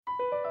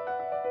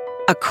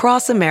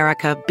Across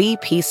America,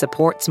 BP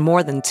supports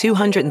more than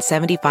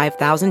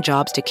 275,000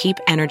 jobs to keep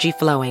energy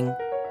flowing.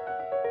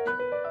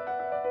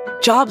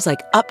 Jobs like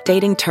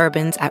updating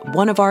turbines at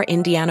one of our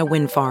Indiana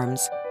wind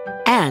farms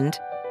and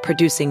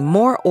producing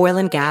more oil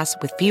and gas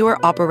with fewer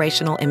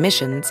operational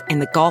emissions in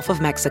the Gulf of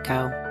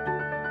Mexico.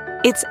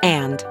 It's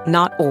and,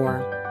 not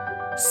or.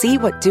 See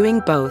what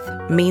doing both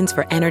means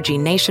for energy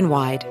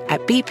nationwide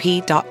at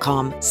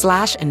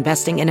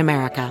bp.com/investing in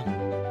America.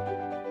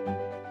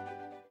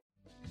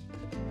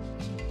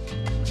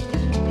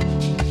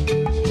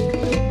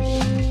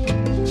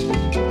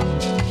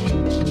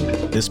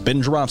 This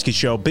Ben Joravsky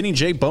Show, Benny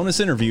J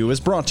bonus interview is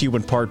brought to you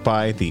in part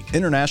by the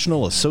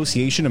International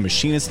Association of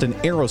Machinists and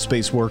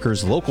Aerospace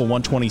Workers, Local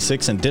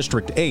 126 and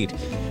District 8,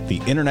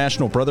 the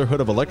International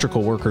Brotherhood of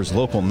Electrical Workers,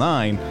 Local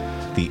 9,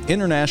 the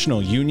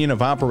International Union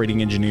of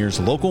Operating Engineers,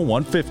 Local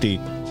 150,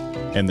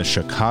 and the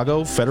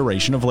Chicago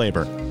Federation of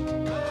Labor.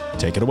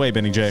 Take it away,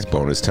 Benny J. It's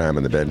bonus time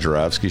on the Ben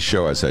Joravsky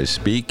Show as I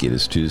speak. It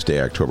is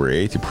Tuesday, October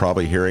 8th. You're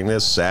probably hearing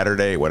this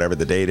Saturday, whatever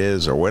the date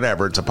is, or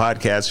whenever. It's a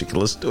podcast. You can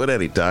listen to it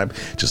anytime.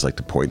 Just like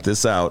to point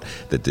this out,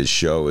 that this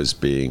show is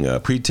being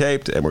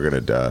pre-taped, and we're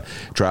going to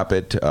drop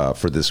it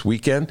for this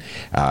weekend.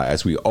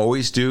 As we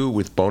always do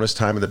with bonus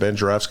time on the Ben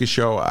Joravsky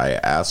Show, I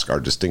ask our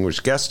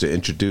distinguished guests to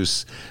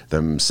introduce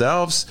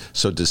themselves.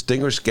 So,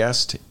 distinguished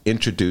guest,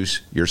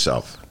 introduce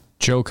yourself.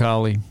 Joe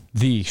Cowley,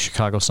 the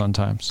Chicago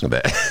Sun-Times.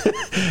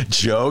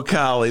 Joe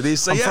Cowley.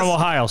 I'm from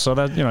Ohio, so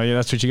that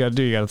that's what you got to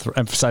do. You got to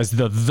emphasize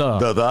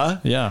the.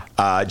 Yeah.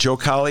 Joe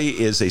Cowley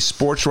is a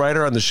sports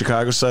writer on the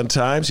Chicago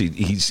Sun-Times.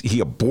 He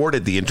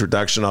aborted the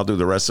introduction. I'll do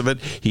the rest of it.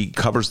 He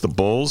covers the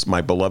Bulls, my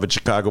beloved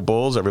Chicago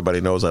Bulls.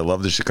 Everybody knows I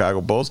love the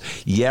Chicago Bulls.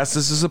 Yes,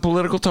 this is a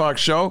political talk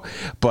show,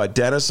 but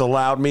Dennis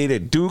allowed me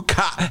to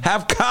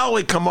have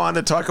Cowley come on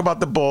to talk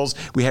about the Bulls.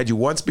 We had you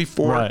once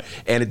before, right,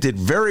 and it did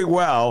very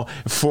well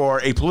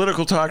for a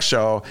political talk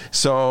show.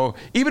 So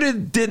even if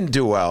it didn't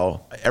do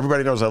well,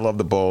 everybody knows I love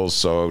the Bulls.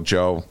 So,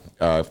 Joe,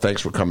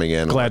 thanks for coming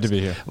in. Glad to be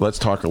here. Let's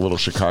talk a little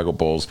Chicago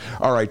Bulls.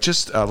 All right,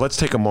 just let's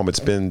take a moment.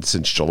 It's been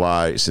since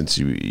July, since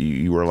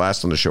you were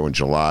last on the show in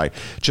July.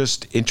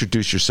 Just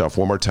introduce yourself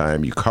one more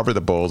time. You cover the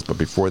Bulls, but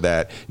before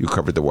that, you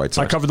covered the White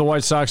Sox. I covered the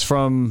White Sox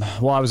I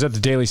was at the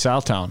Daily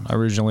Southtown. I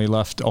originally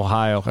left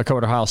Ohio. I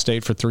covered Ohio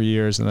State for 3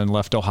 years and then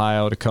left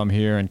Ohio to come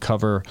here and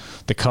cover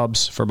the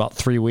Cubs for about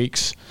 3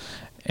 weeks.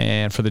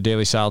 And for the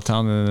Daily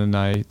Southtown, and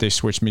then they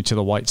switched me to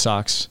the White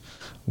Sox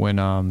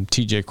when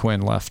T.J. Quinn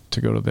left to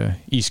go to the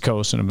East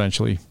Coast and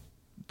eventually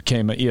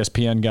became an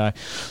ESPN guy.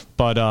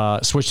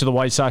 But switched to the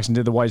White Sox and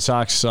did the White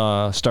Sox.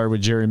 Started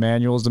with Jerry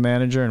Manuel as the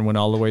manager and went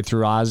all the way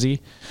through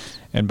Ozzie.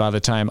 And by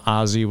the time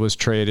Ozzie was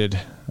traded,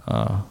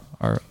 our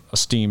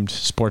esteemed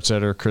sports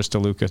editor, Chris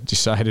DeLuca,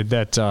 decided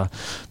that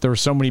there were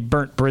so many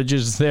burnt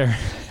bridges there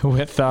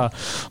with the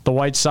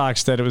White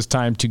Sox that it was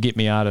time to get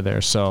me out of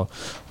there. So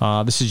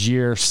this is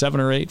year 7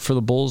 or 8 for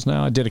the Bulls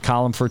now. I did a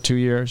column for 2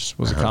 years,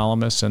 was a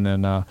columnist, and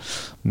then now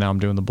I'm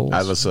doing the Bulls.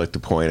 I'd just like to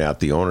point out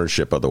the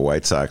ownership of the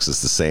White Sox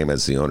is the same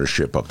as the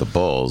ownership of the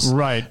Bulls.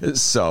 Right.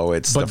 So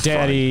it's But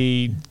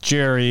Daddy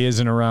Jerry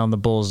isn't around the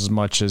Bulls as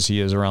much as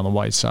he is around the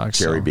White Sox.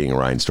 Jerry being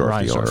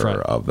Reinsdorf, the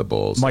owner of the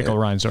Bulls. Michael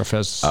Reinsdorf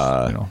has,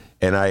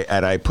 And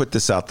I put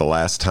this out the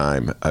last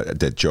time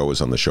that Joe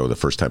was on the show, the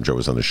first time Joe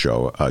was on the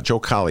show. Joe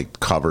Cowley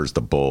covers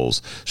the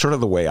Bulls sort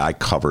of the way I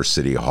cover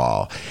City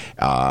Hall.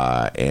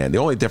 And the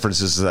only difference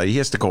is that he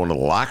has to go into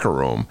the locker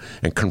room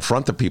and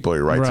confront the people he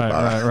writes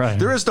about. Right.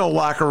 There is no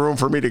locker room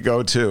for me to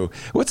go to.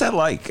 What's that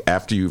like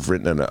after you've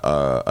written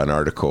an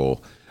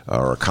article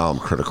or a column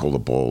critical of the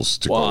Bulls?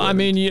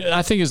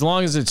 I think as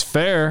long as it's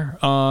fair,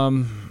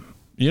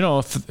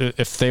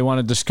 if they want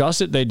to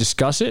discuss it, they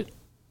discuss it.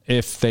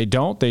 If they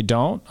don't, they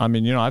don't. I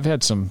mean, I've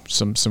had some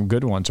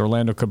good ones.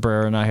 Orlando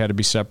Cabrera and I had to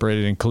be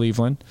separated in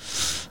Cleveland.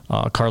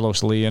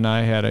 Carlos Lee and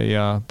I had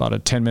about a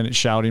 10-minute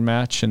shouting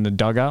match in the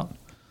dugout.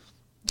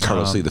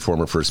 Carlos Lee, the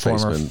former first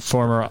baseman.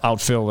 Former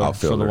outfielder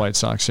for the White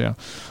Sox, yeah.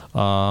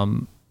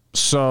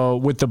 So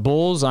with the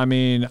Bulls,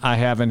 I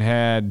haven't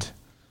had,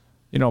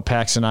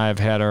 Pax and I have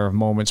had our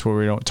moments where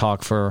we don't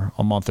talk for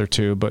a month or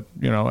two. But,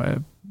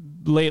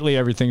 lately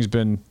everything's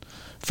been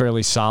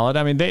fairly solid.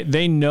 I mean,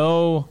 they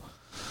know...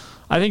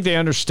 I think they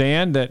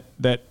understand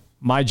that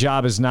my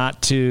job is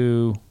not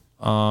to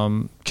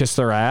kiss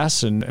their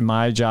ass, and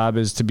my job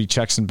is to be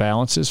checks and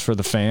balances for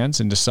the fans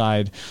and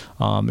decide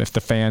if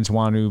the fans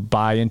want to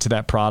buy into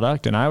that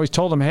product. And I always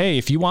told them, hey,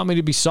 if you want me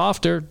to be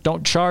softer,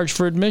 don't charge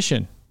for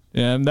admission.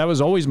 And that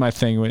was always my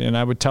thing. And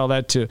I would tell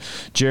that to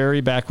Jerry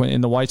back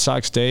in the White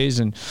Sox days.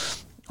 And,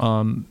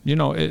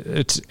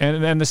 it's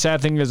the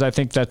sad thing is I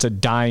think that's a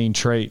dying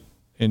trait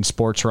in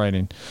sports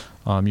writing.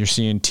 You're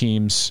seeing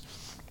teams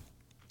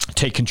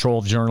take control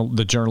of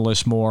the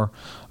journalists more.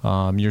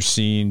 You're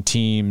seeing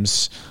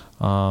teams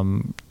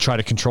try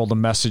to control the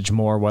message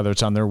more, whether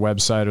it's on their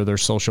website or their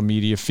social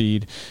media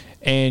feed.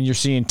 And you're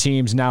seeing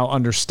teams now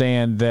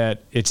understand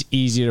that it's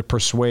easy to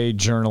persuade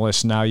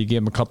journalists. Now you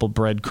give them a couple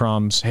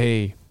breadcrumbs.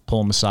 Hey,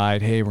 pull them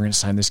aside. Hey, we're going to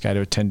sign this guy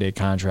to a 10-day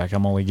contract.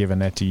 I'm only giving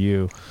that to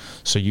you.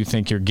 So you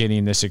think you're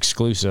getting this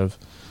exclusive.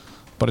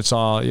 but it's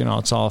all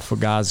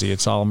fugazi.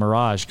 It's all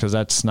mirage because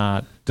that's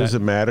not. Does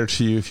it matter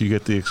to you if you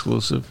get the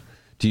exclusive?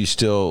 Do you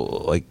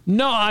still like?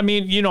 No, I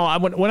mean,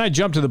 when I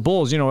jumped to the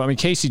Bulls,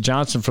 Casey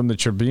Johnson from the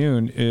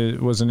Tribune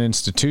was an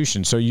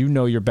institution. So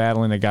you're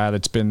battling a guy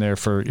that's been there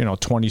for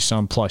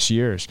 20-some plus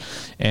years,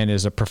 and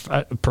is a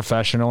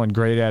professional and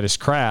great at his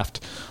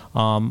craft.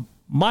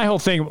 My whole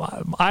thing,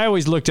 I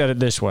always looked at it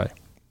this way.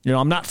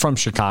 I'm not from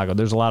Chicago.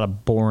 There's a lot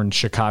of born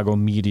Chicago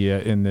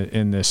media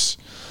in this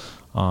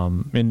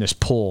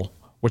pool,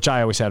 which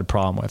I always had a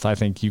problem with. I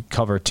think you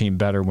cover a team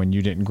better when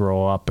you didn't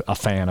grow up a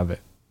fan of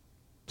it.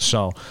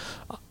 So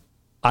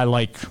I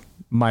like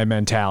my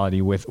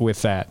mentality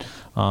with that.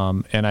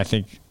 And I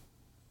think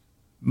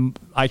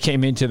I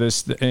came into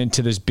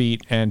this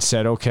beat and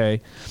said,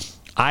 okay,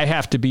 I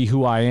have to be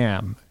who I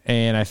am.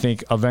 And I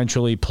think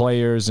eventually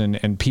players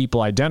and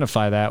people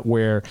identify that,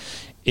 where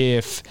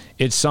if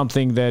it's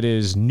something that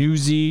is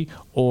newsy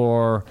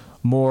or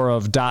more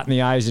of dotting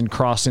the I's and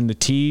crossing the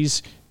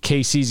T's,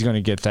 KC's going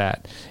to get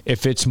that.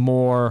 If it's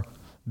more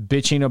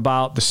bitching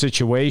about the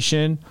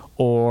situation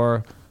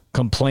or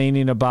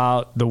complaining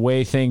about the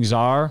way things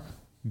are,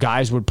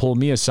 guys would pull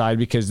me aside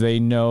because they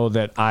know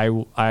that I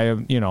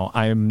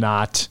am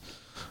not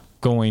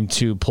going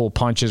to pull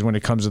punches when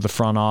it comes to the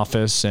front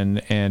office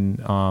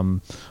and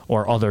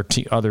or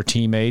other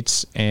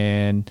teammates.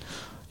 And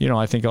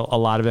I think a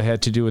lot of it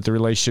had to do with the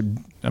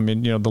relationship. I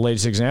mean, the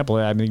latest example,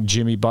 I mean,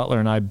 Jimmy Butler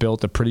and I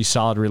built a pretty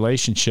solid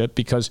relationship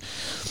because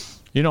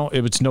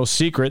it was no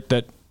secret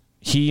that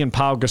he and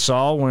Pau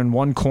Gasol were in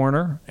one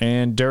corner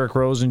and Derrick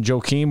Rose and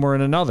Joakim were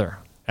in another.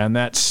 And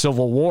that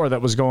civil war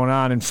that was going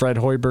on in Fred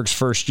Hoiberg's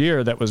first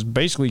year, that was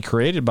basically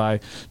created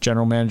by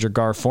general manager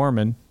Gar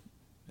Forman,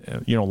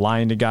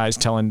 lying to guys,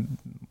 telling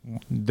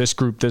this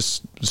group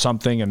this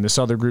something and this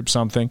other group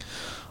something.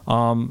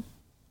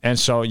 And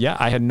so, yeah,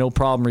 I had no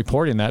problem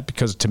reporting that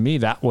because to me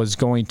that was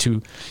going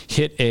to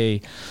hit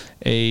a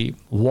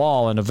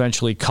wall and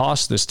eventually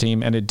cost this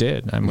team, and it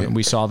did. I mean,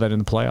 we saw that in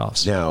the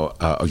playoffs. Now,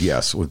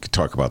 yes, we could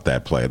talk about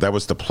that play. That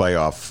was the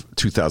playoff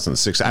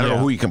 2006. I don't know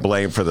who you can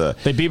blame for the...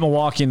 They beat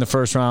Milwaukee in the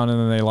first round, and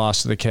then they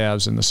lost to the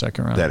Cavs in the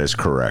second round. That is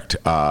correct.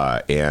 All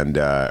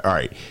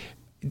right.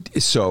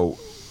 So,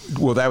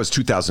 that was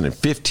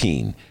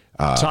 2015.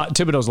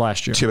 Thibodeau's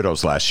last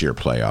year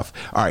playoff.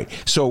 All right.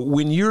 So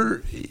when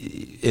you're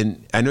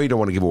in, I know you don't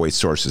want to give away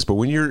sources, but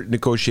when you're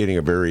negotiating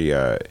a very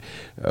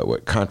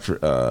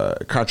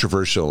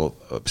controversial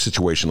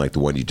situation like the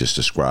one you just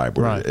described,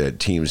 where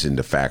teams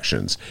into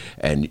factions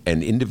and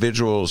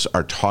individuals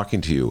are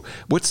talking to you,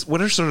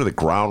 what are sort of the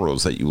ground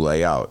rules that you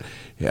lay out?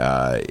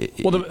 I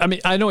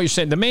know what you're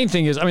saying. The main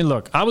thing is,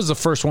 look, I was the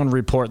first one to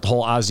report the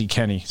whole Ozzie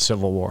Kenny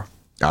civil war.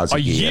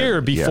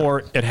 Year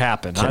before it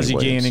happened. Ozzie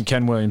Guillen and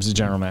Ken Williams, the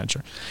general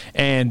manager.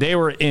 And they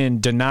were in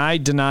deny,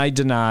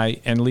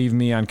 and leave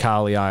me on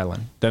Cowley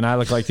Island. Then I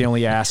look like the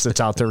only ass that's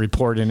out there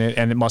reporting it,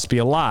 and it must be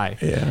a lie.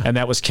 Yeah. And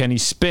that was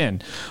Kenny's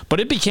spin. But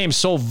it became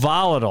so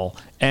volatile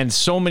and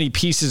so many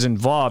pieces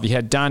involved. You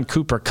had Don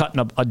Cooper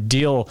cutting a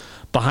deal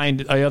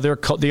behind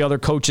the other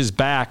coaches'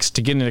 backs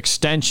to get an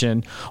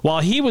extension, while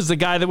he was the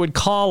guy that would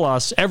call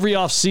us every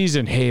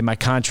offseason, hey, my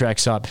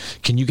contract's up.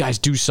 Can you guys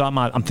do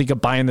something? I'm thinking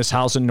of buying this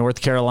house in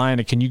North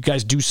Carolina. Can you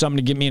guys do something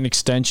to get me an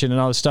extension and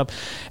all this stuff?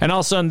 And all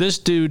of a sudden, this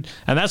dude,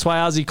 and that's why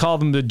Ozzie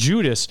called him the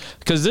Judas,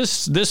 because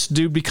this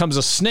dude becomes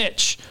a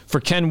snitch for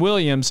Ken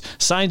Williams,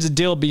 signs a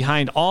deal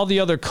behind all the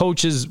other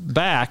coaches'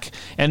 back,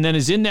 and then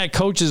is in that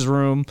coach's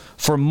room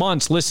for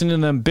months listening to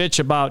them bitch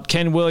about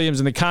Ken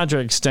Williams and the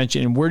contract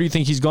extension, and where do you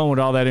think he's going with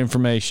all that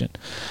information?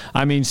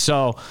 I mean,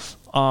 so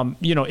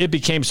it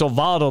became so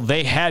volatile.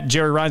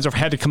 Jerry Reinsdorf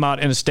had to come out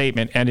in a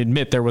statement and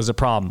admit there was a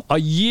problem. A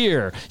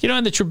year,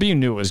 and the Tribune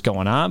knew what was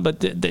going on, but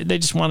they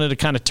just wanted to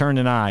kind of turn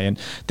an eye, and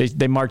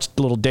they marched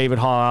little David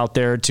Hall out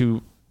there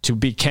to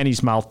be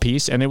Kenny's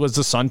mouthpiece, and it was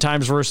the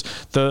Sun-Times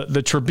versus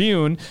the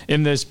Tribune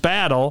in this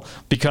battle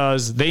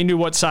because they knew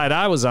what side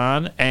I was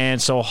on,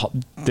 and so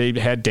they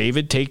had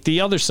David take the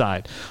other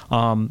side.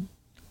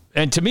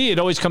 And to me, it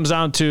always comes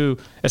down to,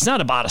 it's not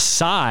about a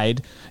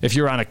side if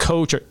you're on a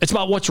coach. It's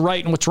about what's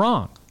right and what's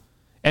wrong.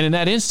 And in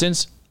that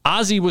instance,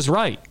 Ozzie was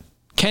right.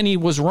 Kenny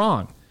was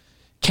wrong.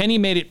 Kenny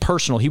made it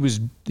personal.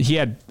 He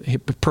had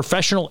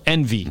professional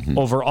envy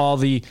over all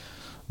the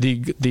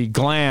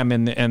glam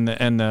and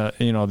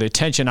the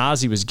attention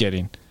Ozzie was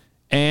getting.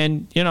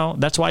 And,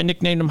 that's why I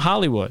nicknamed him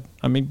Hollywood.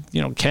 I mean,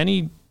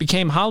 Kenny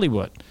became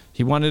Hollywood.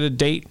 He wanted to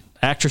date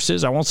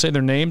actresses. I won't say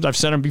their names. I've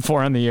said them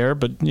before on the air,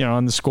 but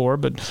on the score,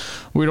 but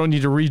we don't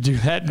need to redo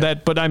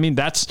that. But I mean,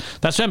 that's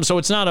him. So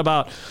it's not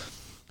about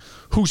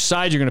whose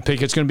side you're going to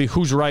pick. It's going to be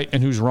who's right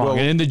and who's wrong.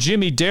 And in the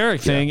Jimmy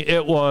Derrick thing,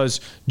 it was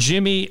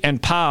Jimmy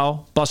and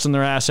Pau busting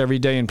their ass every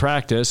day in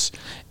practice,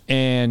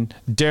 and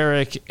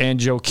Derrick and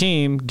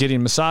Joakim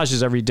getting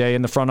massages every day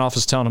in the front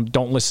office telling them,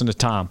 don't listen to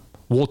Tom.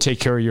 We'll take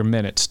care of your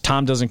minutes.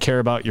 Tom doesn't care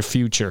about your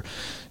future.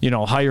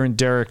 Hiring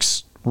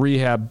Derrick's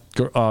rehab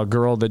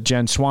girl, that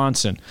Jen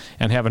Swanson,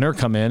 and having her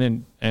come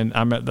in, and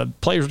the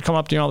players would come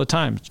up to me all the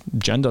time.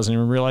 Jen doesn't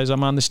even realize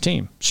I'm on this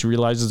team. She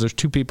realizes there's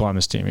 2 people on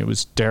this team. It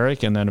was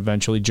Derek and then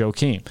eventually Joe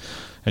Keem.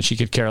 And she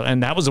could care.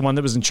 And that was the one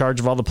that was in charge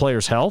of all the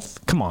players'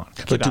 health. Come on.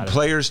 But do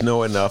players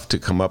know enough to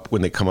come up,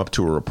 when they come up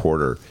to a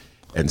reporter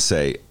and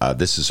say,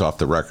 this is off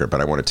the record,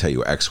 but I want to tell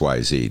you X,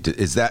 Y, Z?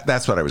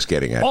 That's what I was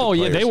getting at. Oh,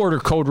 yeah, they order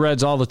code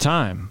reds all the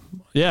time.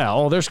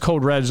 Yeah, there's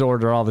code reds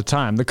ordered all the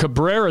time. The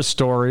Cabrera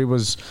story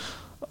was,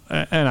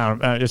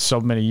 and it's so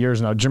many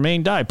years now,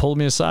 Jermaine Dye pulled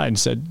me aside and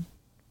said,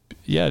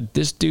 yeah,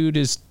 this dude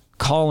is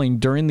calling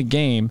during the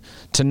game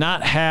to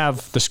not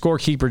have the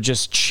scorekeeper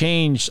just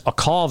change a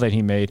call that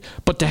he made,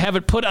 but to have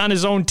it put on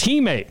his own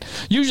teammate.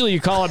 Usually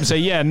you call up and say,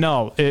 yeah,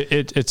 no,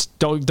 it's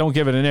don't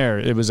give it an error.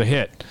 It was a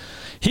hit.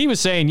 He was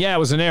saying, yeah, it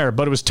was an error,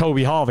 but it was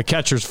Toby Hall, the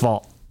catcher's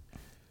fault.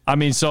 I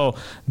mean, so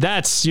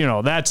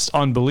that's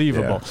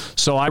unbelievable. Yeah.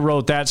 So I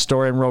wrote that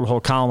story and wrote a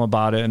whole column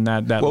about it, and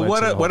that. Well,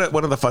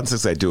 one of the fun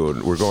things I do,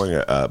 and we're going,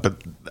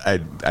 but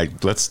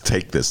let's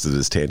take this to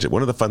this tangent.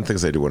 One of the fun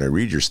things I do when I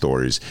read your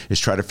stories is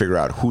try to figure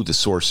out who the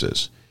source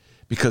is,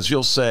 because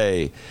you'll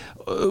say,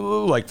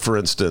 like for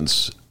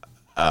instance,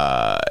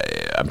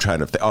 I'm trying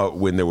to think.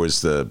 When there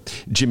was the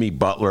Jimmy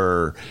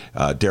Butler,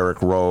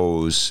 Derrick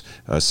Rose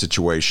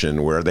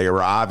situation where they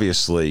were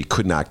obviously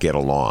could not get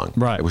along.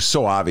 Right. It was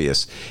so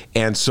obvious.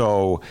 And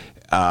so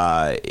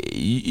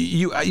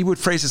you would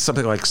phrase it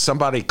something like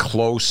somebody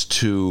close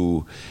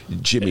to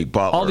Jimmy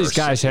Butler. All these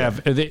guys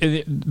have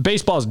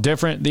baseball's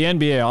different. The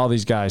NBA, all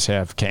these guys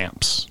have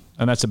camps.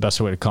 And that's the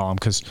best way to call them,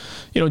 because,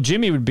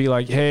 Jimmy would be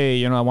like,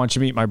 hey, I want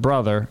you to meet my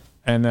brother.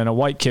 And then a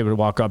white kid would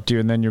walk up to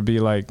you, and then you'd be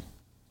like,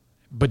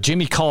 but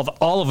Jimmy called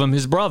all of them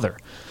his brother.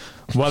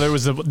 Whether it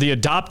was the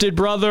adopted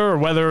brother or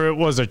whether it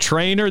was a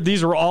trainer,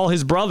 these were all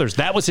his brothers.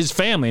 That was his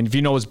family. And if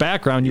you know his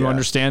background, you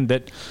understand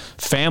that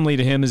family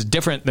to him is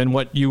different than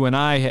what you and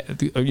I,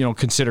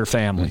 consider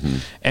family. Mm-hmm.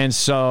 And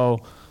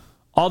so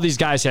all these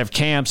guys have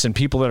camps and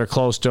people that are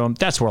close to them.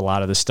 That's where a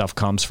lot of this stuff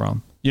comes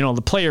from.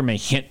 The player may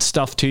hint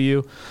stuff to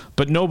you,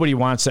 but nobody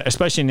wants that,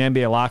 especially in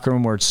the NBA locker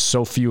room where it's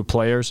so few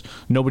players.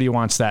 Nobody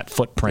wants that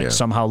footprint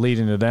somehow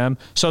leading to them.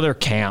 So their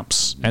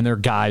camps and their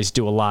guys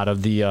do a lot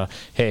of the,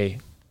 hey,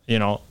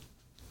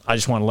 I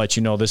just want to let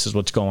you know this is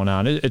what's going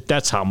on.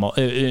 That's how,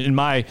 in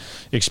my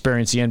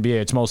experience, the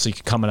NBA, it's mostly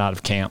coming out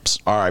of camps.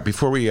 All right,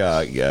 before we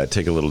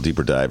take a little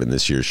deeper dive in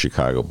this year's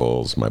Chicago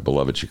Bulls, my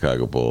beloved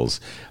Chicago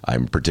Bulls,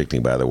 I'm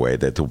predicting, by the way,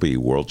 that they'll be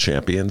world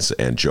champions,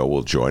 and Joe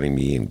will join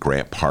me in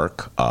Grant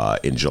Park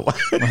in July.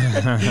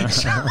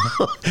 So,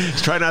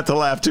 try not to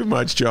laugh too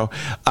much, Joe.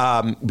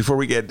 Before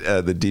we get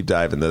the deep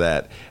dive into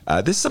that,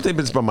 this is something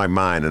that's been on my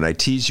mind, and I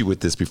teased you with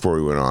this before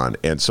we went on,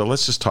 and so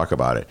let's just talk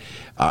about it.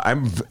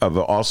 I'm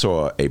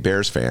also a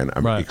Bears fan.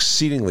 I'm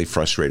exceedingly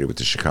frustrated with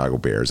the Chicago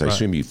Bears. I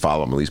assume you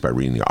follow them at least by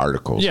reading the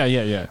articles.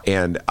 Yeah.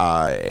 And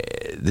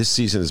this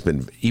season has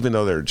been, even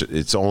though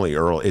it's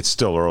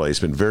still early. It's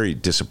been very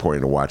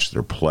disappointing to watch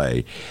their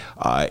play.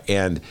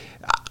 And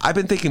I've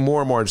been thinking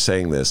more and more of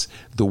saying this: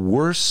 the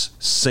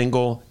worst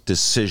single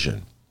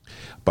decision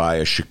by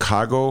a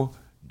Chicago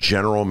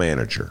general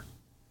manager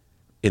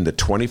in the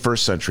 21st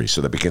century, so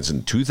that begins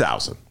in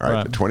 2000,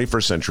 right? The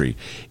 21st century,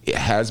 it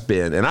has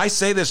been, and I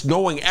say this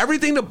knowing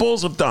everything the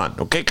Bulls have done,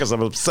 okay, because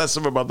I'm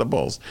obsessive about the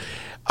Bulls,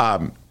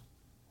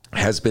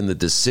 has been the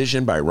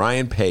decision by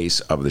Ryan Pace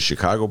of the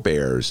Chicago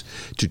Bears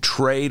to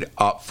trade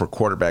up for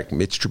quarterback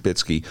Mitch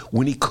Trubisky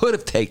when he could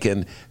have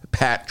taken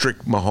Patrick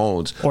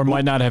Mahomes. Or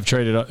might not have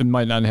traded up,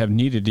 might not have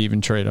needed to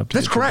even trade up.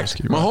 That's correct.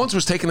 Trubisky, Mahomes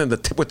was taken with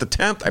the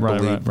 10th, I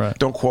believe. Right.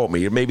 Don't quote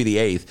me. Maybe the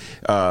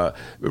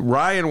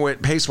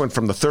 8th. Pace went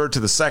from the 3rd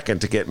to the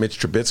 2nd to get Mitch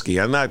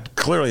Trubisky. And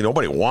clearly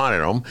nobody wanted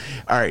him.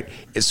 All right.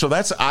 So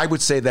I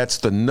would say that's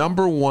the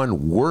number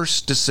one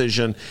worst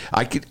decision.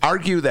 I could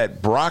argue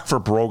that Brock for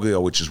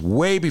Broglio, which is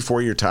way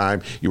before your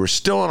time, you were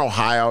still in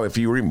Ohio, if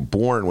you were even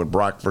born when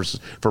Brock for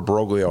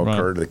Broglio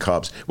occurred to the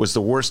Cubs, was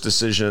the worst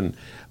decision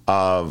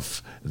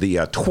of the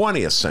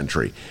 20th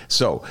century.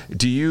 So,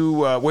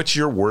 what's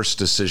your worst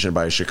decision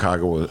by a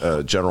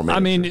Chicago general manager? I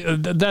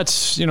mean,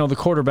 that's, the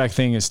quarterback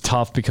thing is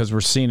tough because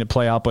we're seeing it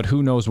play out, but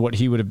who knows what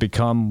he would have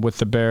become with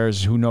the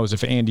Bears? Who knows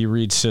if Andy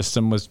Reid's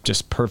system was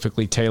just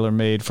perfectly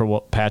tailor-made for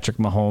what Patrick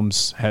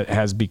Mahomes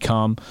has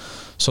become?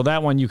 So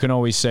that one you can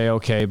always say,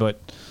 okay, but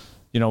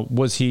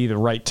was he the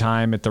right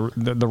time at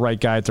the right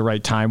guy at the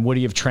right time? Would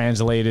he have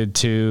translated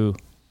to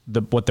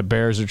what the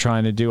Bears are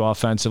trying to do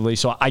offensively?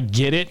 So I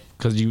get it,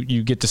 because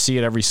you get to see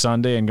it every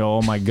Sunday and go,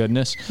 oh my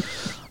goodness.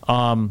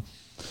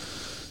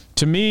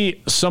 To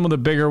me, some of the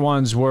bigger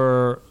ones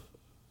were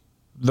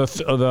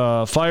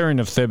the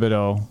firing of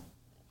Thibodeau,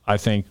 I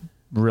think,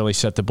 really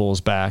set the Bulls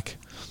back.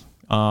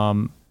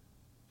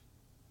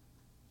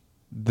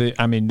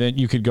 Then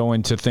you could go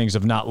into things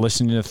of not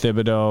listening to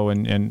Thibodeau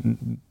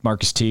and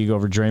Marcus Teague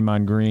over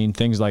Draymond Green,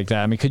 things like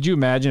that. I mean, could you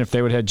imagine if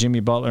they would have had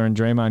Jimmy Butler and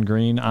Draymond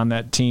Green on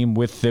that team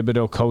with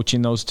Thibodeau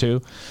coaching those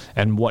two,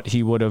 and what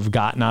he would have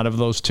gotten out of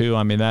those two?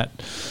 I mean,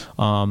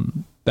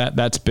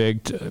 that's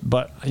big.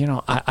 But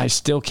I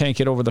still can't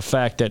get over the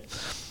fact that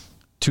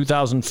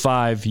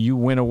 2005, you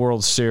win a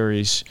World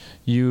Series.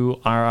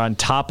 You are on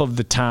top of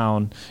the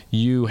town.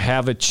 You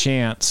have a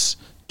chance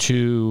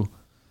to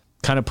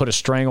kind of put a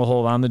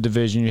stranglehold on the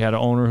division. You had an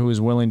owner who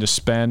was willing to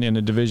spend in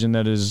a division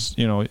that is,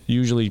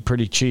 usually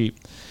pretty cheap.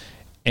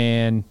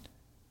 And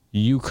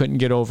you couldn't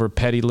get over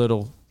petty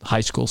little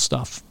high school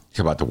stuff.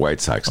 Talk about the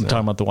White Sox now. I'm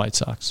talking about the White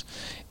Sox.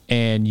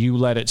 And you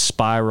let it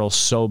spiral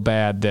so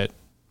bad that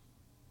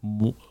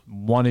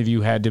one of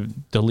you had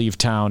to leave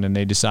town, and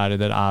they decided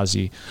that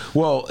Ozzie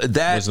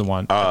was the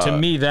one. To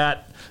me,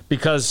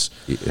 because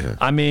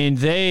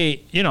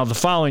they, the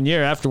following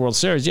year after World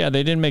Series, they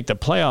didn't make the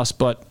playoffs,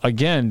 but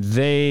again,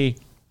 they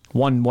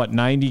won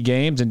 90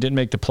 games and didn't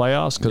make the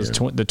playoffs because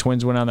the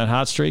Twins went on that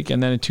hot streak.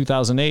 And then in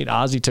 2008,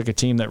 Ozzie took a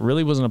team that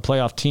really wasn't a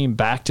playoff team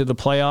back to the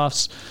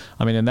playoffs.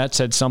 And that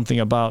said something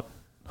about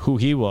who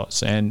he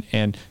was.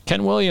 And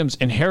Ken Williams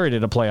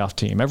inherited a playoff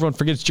team. Everyone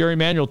forgets Jerry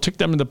Manuel took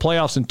them to the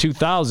playoffs in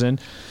 2000.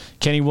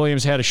 Kenny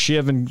Williams had a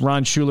shiv in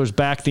Ron Schuler's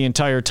back the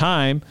entire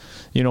time,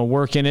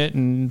 working it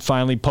and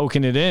finally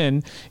poking it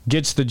in,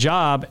 gets the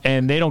job,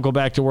 and they don't go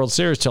back to World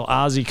Series till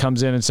Ozzie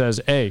comes in and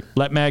says, hey,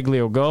 let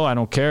Maglio go, I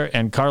don't care,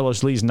 and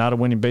Carlos Lee's not a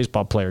winning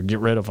baseball player, get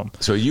rid of him.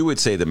 So you would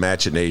say the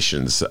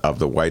machinations of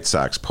the White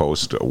Sox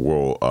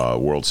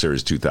post-World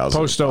Series 2005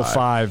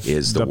 post-05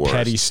 is the worst.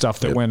 Petty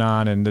stuff that went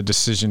on and the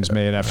decisions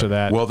made after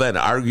that. Well, then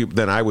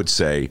I would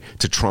say,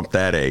 to trump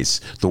that ace,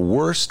 the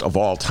worst of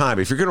all time,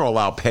 if you're going to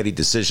allow petty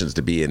decisions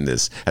to be in this,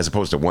 as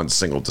opposed to one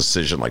single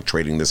decision like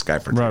trading this guy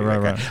for trading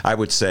that guy, I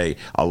would say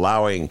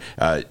allowing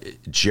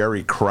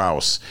Jerry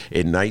Krause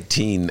in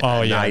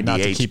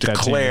 1998 to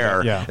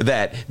declare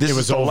that this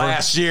was the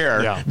last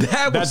year. Yeah.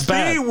 That's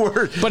the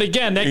worst. But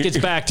again, that gets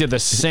back to the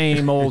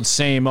same old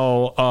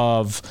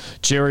of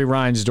Jerry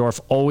Reinsdorf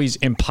always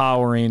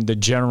empowering the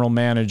general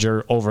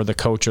manager over the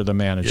coach or the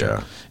manager.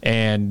 Yeah.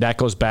 And that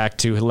goes back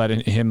to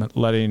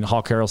letting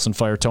Hawk Harrelson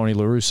fire Tony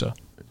La Russa.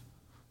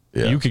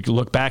 Yeah. You could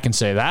look back and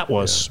say that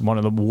was one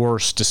of the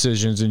worst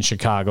decisions in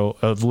Chicago,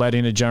 of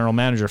letting a general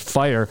manager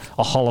fire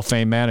a Hall of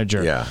Fame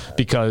manager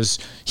because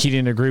he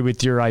didn't agree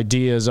with your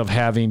ideas of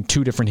having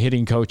two different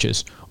hitting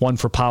coaches, one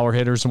for power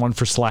hitters and one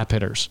for slap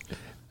hitters.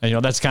 And,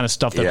 that's kind of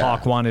stuff that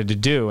Hawk wanted to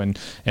do. And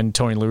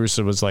Tony La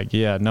Russa was like,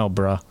 no,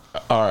 bruh.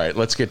 All right,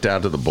 let's get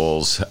down to the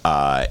Bulls.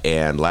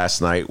 And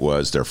last night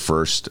was their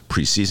first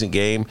preseason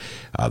game.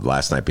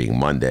 Last night being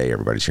Monday,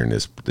 everybody's hearing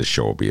this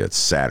show will be at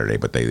Saturday,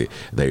 but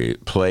they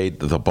played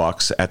the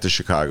Bucks at the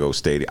Chicago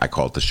Stadium. I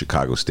call it the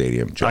Chicago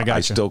Stadium.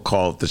 I still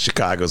call it the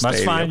Chicago Stadium.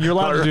 That's fine. You're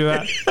allowed to do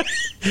that.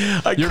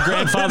 You're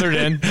grandfathered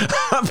in.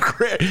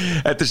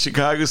 At the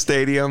Chicago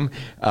Stadium,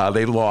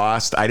 they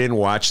lost. I didn't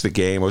watch the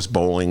game. I was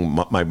bowling.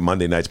 My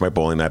Monday night's my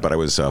bowling night, but I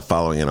was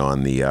following it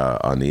on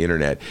the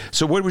internet.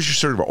 So, what was your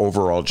sort of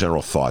overall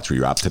general thoughts? Were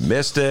you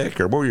optimistic,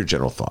 or what were your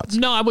general thoughts?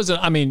 No, it was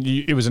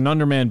an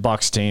undermanned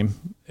Bucks team.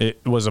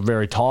 It was a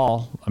very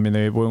tall.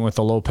 They went with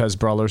the Lopez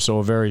brothers, so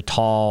a very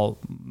tall,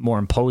 more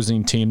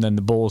imposing team than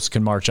the Bulls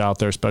can march out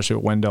there, especially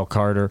with Wendell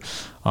Carter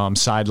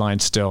sideline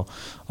still.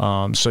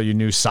 So you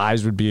knew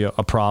size would be a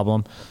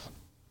problem.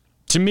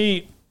 To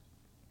me,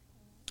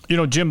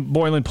 Jim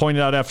Boylan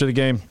pointed out after the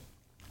game,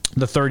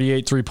 the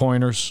 38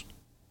 three-pointers,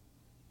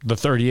 the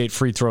 38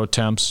 free throw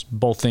attempts,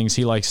 both things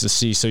he likes to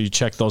see, so you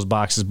check those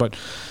boxes. But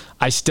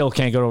I still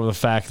can't get over the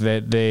fact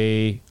that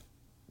they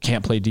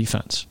can't play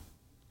defense,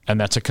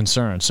 and that's a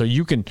concern. So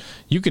you can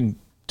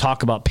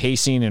talk about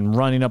pacing and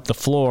running up the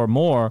floor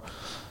more,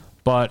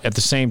 but at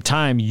the same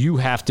time, you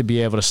have to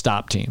be able to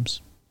stop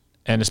teams.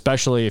 And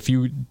especially if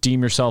you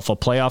deem yourself a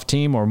playoff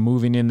team or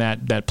moving in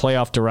that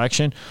playoff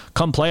direction,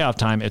 come playoff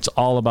time, it's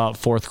all about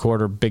fourth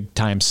quarter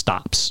big-time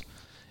stops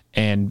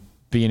and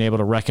being able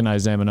to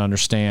recognize them and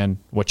understand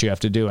what you have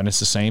to do. And it's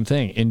the same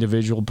thing.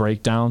 Individual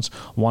breakdowns,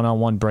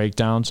 one-on-one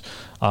breakdowns,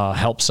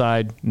 help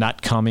side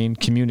not coming,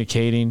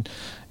 communicating.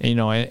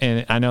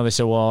 And I know they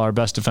said, well, our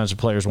best defensive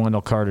player is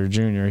Wendell Carter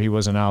Jr. He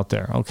wasn't out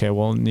there. Okay,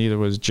 well, neither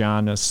was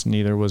Giannis,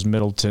 neither was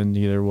Middleton,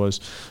 neither was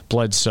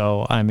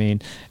Bledsoe.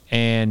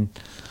 And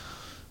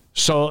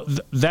so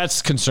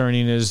that's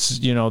concerning is,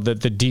 that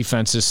the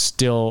defense is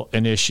still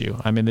an issue.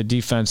 The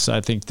defense,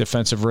 I think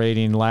defensive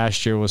rating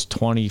last year was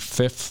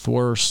 25th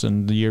worst,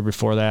 and the year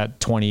before that,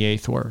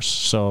 28th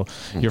worst. So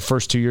your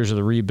first 2 years of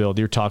the rebuild,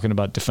 you're talking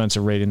about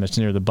defensive rating that's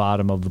near the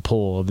bottom of the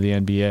pool of the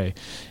NBA.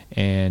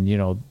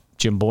 And,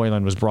 Jim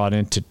Boylan was brought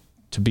in to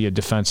be a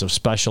defensive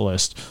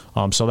specialist.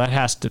 So that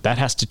has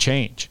to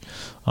change.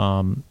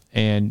 And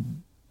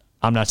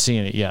I'm not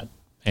seeing it yet.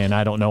 And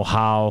I don't know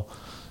how.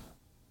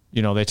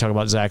 They talk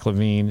about Zach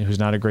LaVine, who's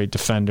not a great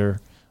defender.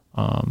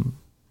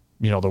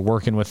 They're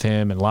working with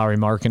him, and Lauri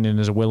Markkanen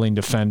is a willing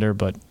defender,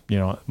 but,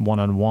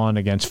 one-on-one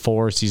against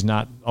Forrest, he's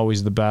not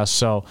always the best.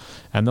 So,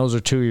 and those are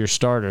two of your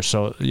starters.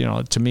 So,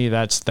 to me,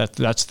 that's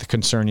the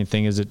concerning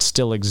thing is it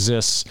still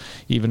exists,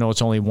 even though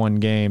it's only one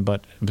game,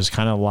 but it was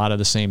kind of a lot of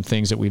the same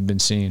things that we've been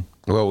seeing.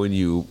 Well, when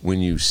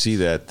you see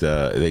that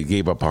they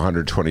gave up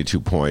 122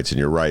 points, and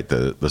you're right,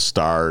 the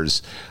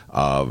Stars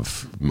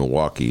of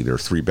Milwaukee, their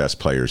 3 best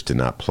players, did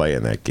not play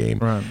in that game.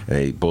 Right. And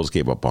the Bulls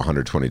gave up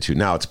 122.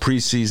 Now it's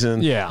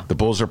preseason. Yeah. The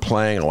Bulls are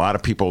playing a lot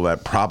of people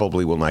that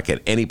probably will not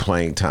get any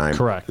playing time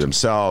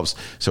themselves,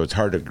 so it's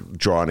hard to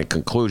draw any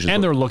conclusions.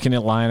 And they're looking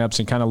at lineups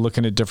and kind of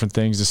looking at different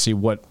things to see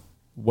what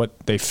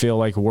they feel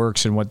like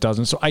works and what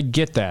doesn't. So I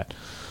get that.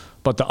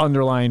 But the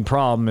underlying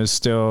problem is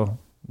still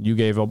you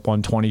gave up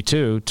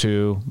 122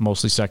 to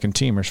mostly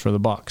second-teamers for the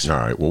Bucks. All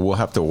right. Well, we'll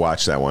have to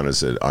watch that one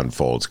as it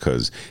unfolds,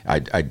 because I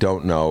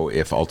don't know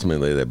if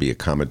ultimately there'll be a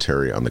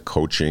commentary on the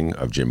coaching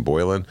of Jim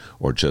Boylen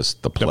or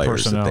just the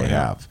players that they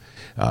have.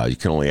 You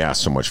can only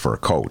ask so much for a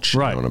coach.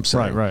 Right. You know what I'm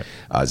saying? Right.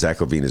 Zach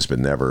LaVine has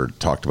been never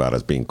talked about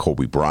as being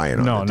Kobe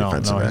Bryant on the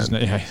defensive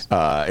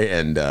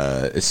end.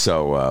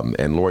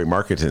 And Laurie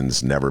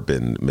Marketing's never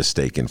been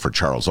mistaken for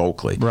Charles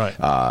Oakley. Right.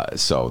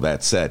 So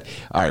that said,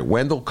 all right,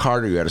 Wendell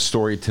Carter, you had a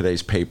story in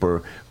today's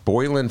paper.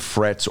 Boylen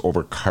frets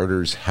over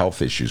Carter's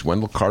health issues.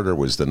 Wendell Carter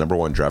was the number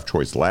 1 draft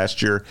choice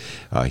last year.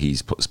 He's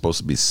supposed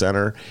to be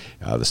center,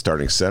 the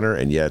starting center,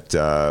 and yet,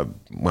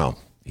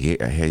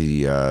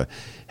 he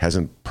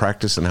hasn't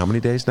practiced in how many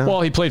days now? Well,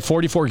 he played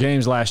 44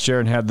 games last year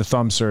and had the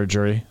thumb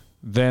surgery.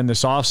 Then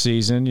this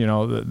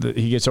offseason,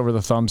 he gets over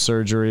the thumb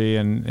surgery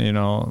and,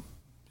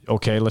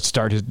 okay, let's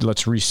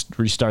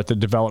restart the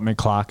development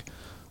clock.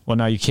 Well,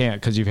 now you can't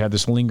because you've had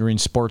this lingering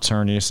sports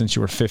hernia since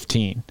you were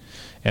 15.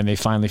 And they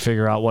finally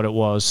figure out what it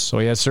was. So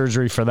he had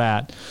surgery for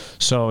that.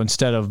 So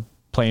instead of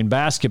playing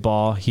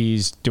basketball,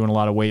 he's doing a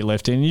lot of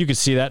weightlifting. And you can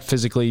see that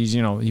physically.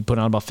 He put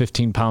on about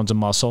 15 pounds of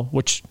muscle,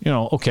 which,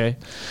 okay.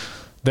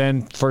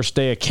 Then first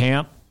day of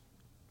camp,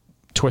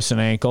 twists an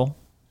ankle,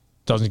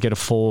 doesn't get a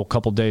full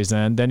couple days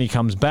then. Then he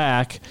comes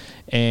back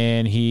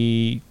and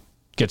he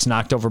gets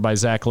knocked over by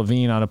Zach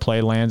LaVine on a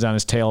play, lands on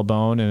his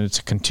tailbone, and it's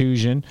a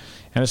contusion,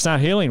 and it's not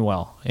healing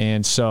well.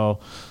 And so,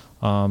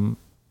 I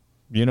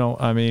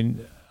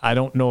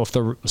don't know if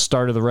the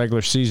start of the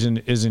regular season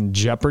is in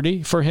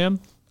jeopardy for him.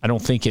 I don't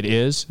think it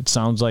is. It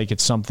sounds like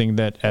it's something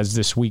that, as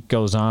this week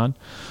goes on,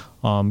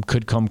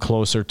 could come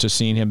closer to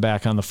seeing him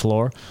back on the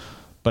floor.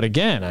 But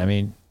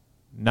again,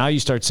 now you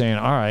start saying,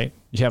 all right,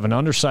 you have an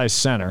undersized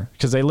center,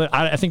 because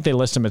I think they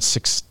list him at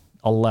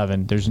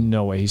 6'11". There's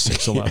no way he's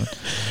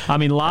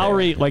 6'11".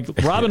 Lowry,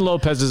 Robin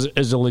Lopez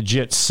is a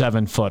legit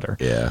 7-footer.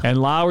 Yeah.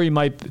 And Lowry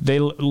they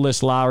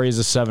list Lowry as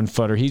a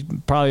 7-footer. He's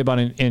probably about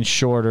an inch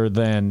shorter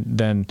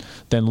than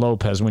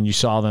Lopez when you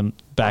saw them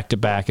back to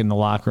back in the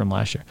locker room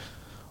last year.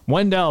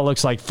 Wendell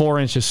looks like 4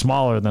 inches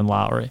smaller than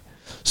Lowry.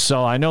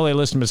 So I know they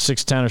list him as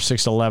 6'10" or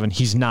 6'11".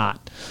 He's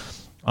not.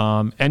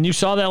 And you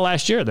saw that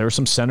last year. There were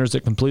some centers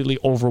that completely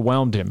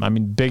overwhelmed him.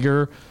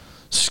 Bigger,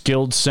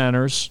 skilled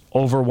centers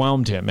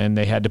overwhelmed him, and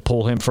they had to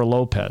pull him for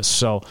Lopez.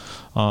 So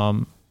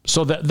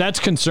that's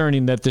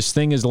concerning that this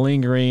thing is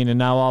lingering, and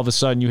now all of a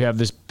sudden you have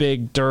this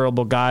big,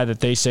 durable guy that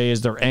they say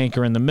is their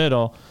anchor in the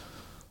middle,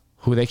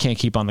 who they can't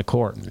keep on the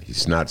court.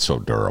 He's not so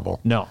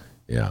durable. No.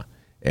 Yeah.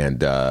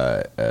 And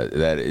there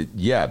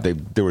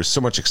was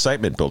so much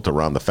excitement built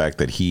around the fact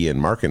that he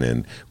and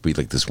Markkanen would be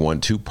like this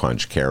 1-2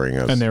 punch carrying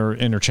us. And they were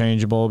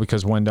interchangeable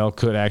because Wendell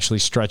could actually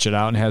stretch it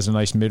out and has a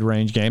nice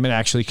mid-range game and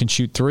actually can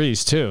shoot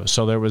threes too.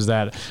 So there was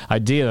that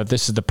idea that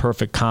this is the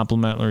perfect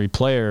complementary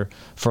player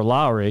for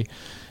Lowry.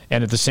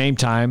 And at the same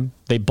time,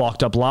 they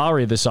bulked up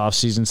Lowry this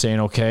offseason saying,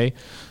 okay,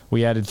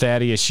 we added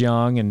Thaddeus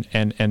Young,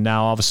 and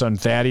now all of a sudden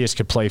Thaddeus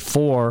could play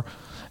 4.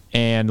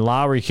 And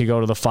Lowry could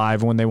go to the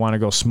 5 when they want to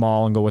go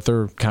small and go with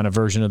their kind of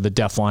version of the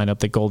death lineup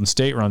that Golden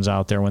State runs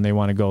out there when they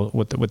want to go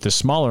with the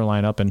smaller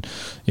lineup. And,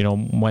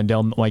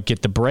 Wendell might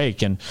get the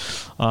break. And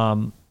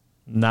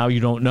now you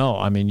don't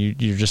know.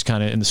 You're just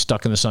kind of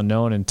stuck in this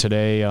unknown. And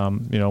today,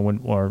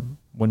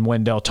 when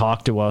Wendell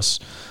talked to us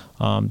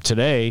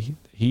today,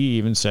 he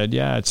even said,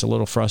 yeah, it's a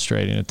little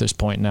frustrating at this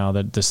point now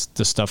that this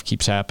stuff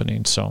keeps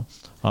happening. So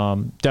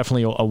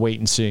definitely a wait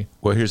and see.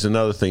 Well, here's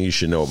another thing you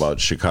should know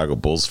about Chicago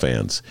Bulls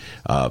fans.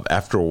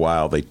 After a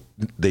while,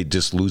 they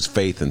just lose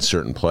faith in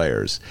certain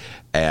players.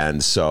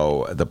 And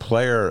so the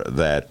player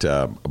that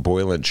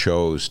Boylen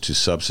chose to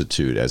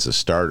substitute as a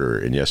starter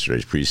in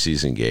yesterday's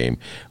preseason game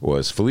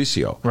was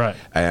Felicio. Right.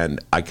 And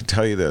I can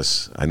tell you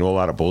this. I know a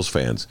lot of Bulls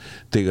fans.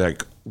 They're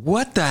like,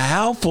 what the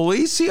hell,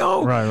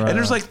 Felicio? Right, and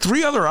there's like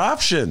 3 other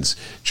options,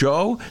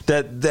 Joe,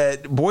 that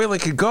Boylen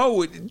could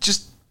go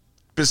just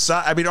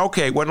beside.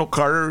 Wendell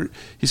Carter,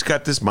 he's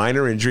got this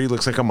minor injury.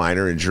 Looks like a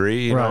minor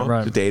injury, you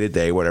know, day to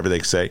day, whatever they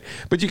say.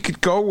 But you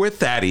could go with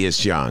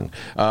Thaddeus Young.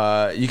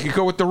 You could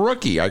go with the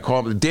rookie. I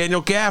call him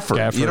Daniel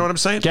Gafford. You know what I'm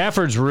saying?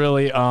 Gafford's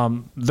really,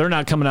 they're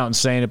not coming out and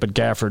saying it, but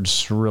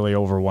Gafford's really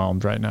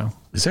overwhelmed right now.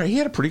 He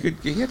had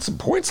he had some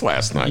points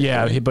last night.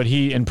 Yeah, right? but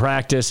he, in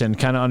practice and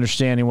kind of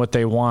understanding what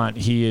they want,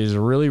 he is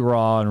really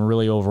raw and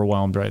really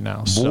overwhelmed right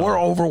now. More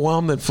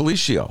overwhelmed than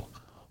Felicio.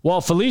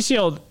 Well,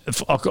 Felicio,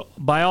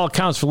 by all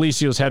accounts,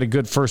 Felicio's had a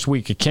good first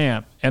week of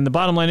camp. And the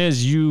bottom line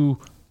is you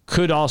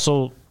could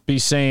also be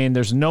saying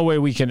there's no way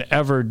we can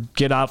ever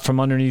get out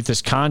from underneath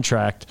this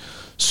contract.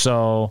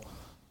 So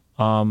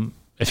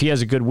if he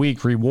has a good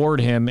week,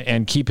 reward him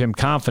and keep him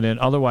confident.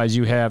 Otherwise,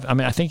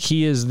 I think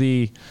he is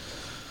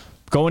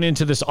going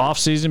into this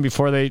offseason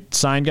before they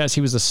signed guys,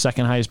 he was the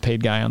second highest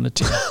paid guy on the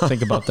team.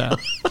 Think about that.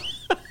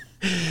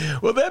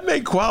 Well, that may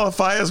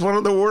qualify as one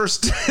of the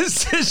worst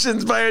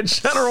decisions by a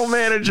general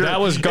manager. That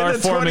was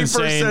Garth Foreman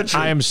saying,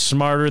 I am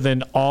smarter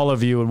than all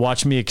of you, and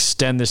watch me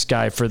extend this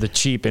guy for the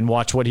cheap and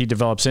watch what he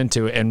develops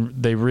into. And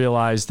they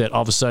realized that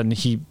all of a sudden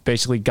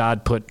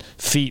God put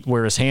feet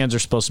where his hands are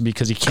supposed to be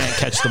because he can't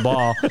catch the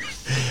ball.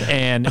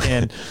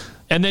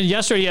 And then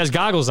yesterday he has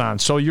goggles on.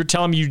 So you're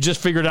telling me you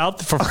just figured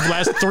out for the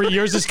last 3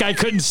 years this guy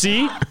couldn't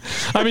see?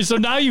 I mean, so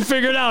now you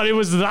figured out it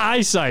was the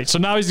eyesight. So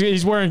now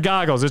he's wearing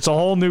goggles. It's a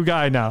whole new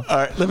guy now. All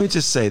right, let me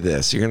just say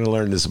this. You're going to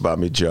learn this about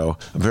me, Joe.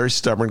 I'm a very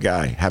stubborn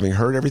guy. Having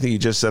heard everything you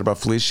just said about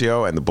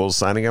Felicio and the Bulls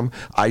signing him,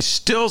 I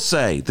still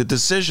say the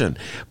decision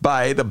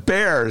by the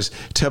Bears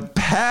to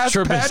pass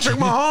Patrick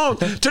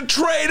Mahomes, to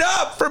trade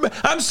up from.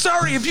 I'm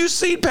sorry, have you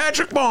seen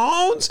Patrick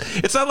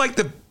Mahomes? It's not like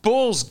the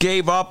Bulls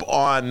gave up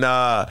on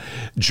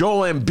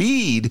Joel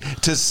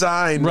Embiid to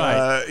sign,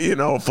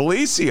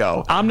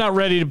 Felicio. I'm not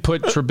ready to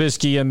put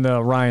Trubisky in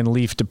the Ryan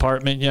Leaf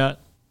department yet.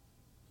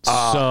 So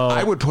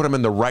I would put him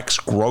in the Rex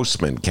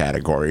Grossman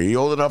category. Are you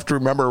old enough to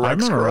remember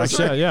Rex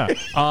Grossman?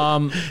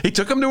 Yeah. He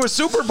took him to a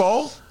Super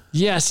Bowl.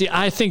 Yeah, see,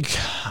 I think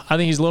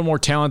he's a little more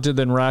talented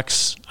than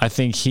Rex. I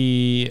think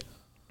he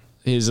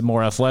is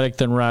more athletic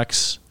than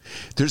Rex.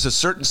 There's a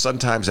certain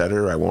Sun-Times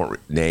editor I won't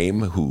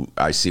name who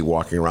I see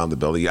walking around the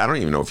building. I don't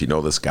even know if you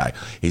know this guy.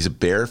 He's a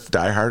Bear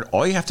diehard.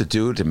 All you have to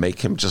do to make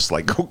him just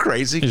like go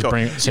crazy.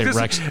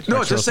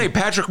 Just say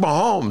Patrick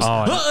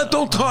Mahomes.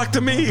 Don't talk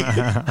to me.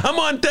 I'm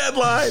on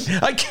deadline.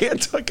 I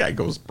can't. The guy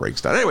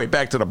breaks down. Anyway,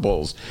 back to the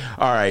Bulls.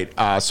 All right.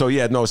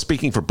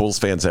 Speaking for Bulls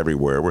fans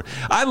everywhere,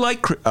 I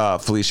like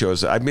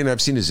Felicio's. I mean,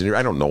 I've seen his interview.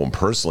 I don't know him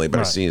personally,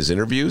 but I've seen his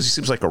interviews. He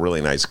seems like a really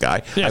nice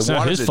guy. Yeah, it's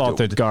not his fault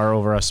that Gar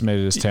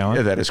overestimated his talent.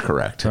 Yeah, that is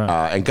correct.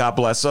 And God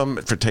bless him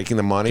for taking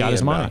the money. Got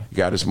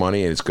his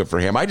money, and it's good for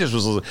him. I just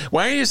was,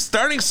 why are you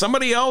starting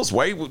somebody else?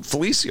 Why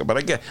Felicio?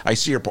 But I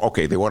see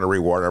they want to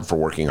reward him for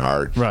working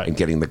hard and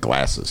getting the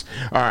glasses.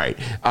 All right,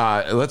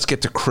 let's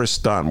get to Chris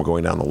Dunn. We're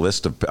going down the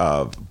list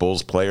of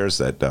Bulls players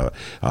that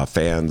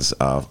fans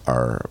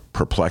are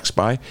perplexed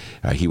by.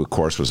 He, of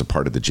course, was a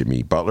part of the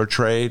Jimmy Butler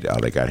trade.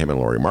 They got him and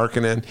Lauri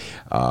Markkanen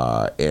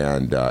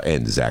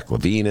and Zach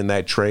LaVine in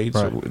that trade.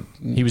 Right. So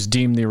he was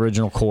deemed the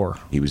original core.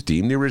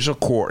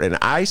 And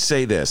I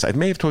say this, I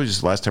may have told you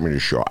this last time on your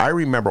show. I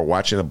remember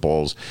watching the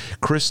Bulls.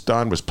 Chris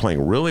Dunn was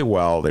playing really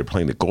well. They were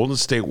playing the Golden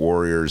State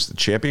Warriors, the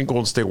champion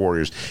Golden State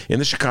Warriors in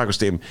the Chicago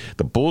Stadium.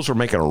 The Bulls were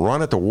making a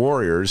run at the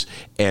Warriors,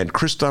 and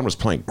Chris Dunn was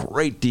playing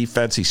great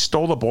defense. He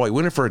stole the ball. He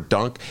went in for a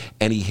dunk,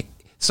 and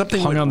something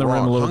hung went on the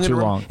wrong. rim a little too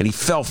long. And he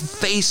fell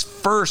face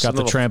first. Got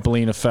the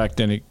trampoline effect,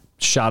 and it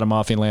shot him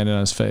off. He landed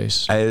on his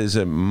face. Is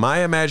it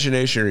my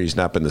imagination, or he's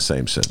not been the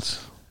same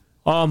since?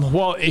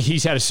 Well,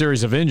 he's had a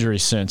series of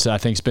injuries since. I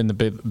think it's been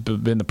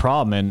the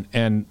problem,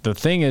 and the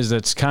thing is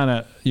that's kind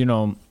of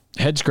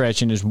head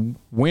scratching is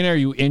when are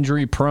you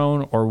injury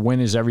prone or when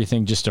is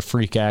everything just a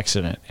freak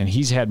accident? And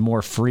he's had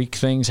more freak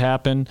things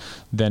happen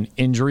than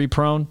injury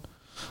prone.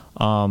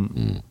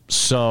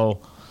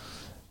 So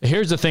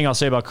here's the thing I'll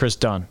say about Chris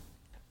Dunn.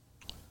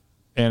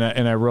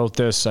 And I wrote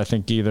this, I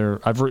think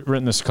I've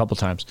written this a couple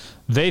times.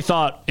 They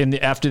thought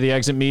after the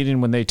exit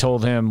meeting when they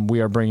told him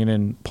we are bringing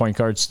in point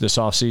guards this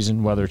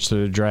offseason, whether it's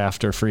the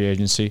draft or free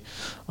agency,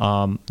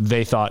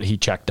 they thought he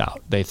checked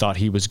out. They thought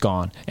he was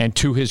gone. And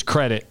to his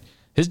credit,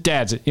 his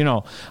dad's,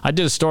 I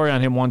did a story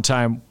on him one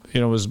time.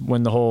 It was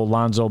when the whole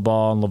Lonzo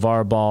Ball and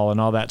LeVar Ball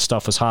and all that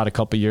stuff was hot a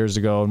couple years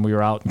ago, and we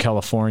were out in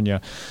California.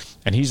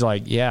 And he's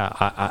like,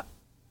 yeah,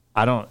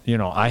 I don't,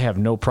 I have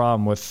no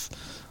problem with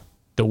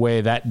the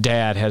way that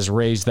dad has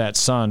raised that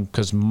son,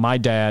 because my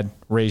dad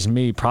raised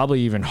me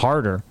probably even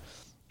harder,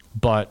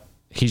 but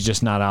he's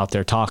just not out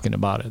there talking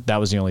about it. That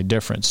was the only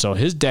difference. So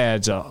his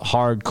dad's a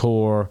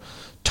hardcore,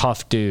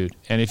 tough dude.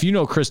 And if you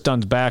know Chris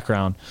Dunn's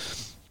background,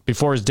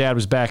 before his dad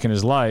was back in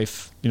his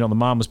life, the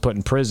mom was put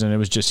in prison. It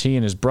was just he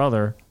and his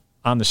brother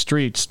on the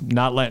streets,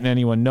 not letting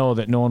anyone know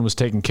that no one was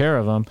taking care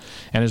of him.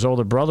 And his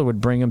older brother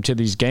would bring him to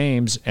these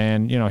games,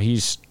 and,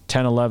 he's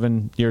 10,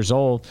 11 years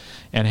old,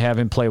 and have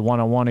him play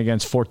one-on-one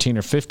against 14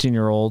 or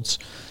 15-year-olds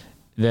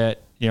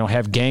that,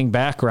 have gang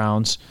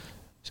backgrounds,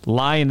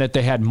 lying that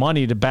they had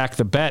money to back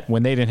the bet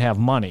when they didn't have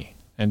money.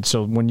 And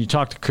so when you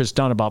talk to Chris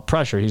Dunn about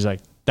pressure, he's like,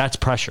 that's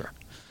pressure.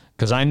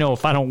 Because I know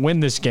if I don't win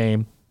this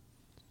game,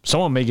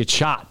 someone may get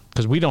shot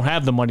because we don't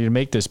have the money to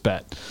make this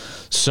bet.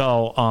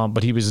 So,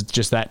 but he was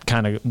just that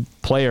kind of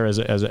player as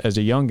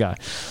a young guy.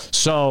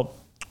 So,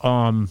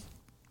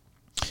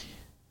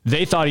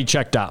 they thought he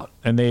checked out,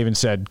 and they even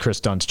said Chris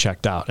Dunn's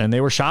checked out, and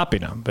they were shopping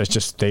him. It's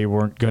just they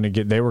were going to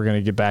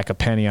get back a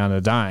penny on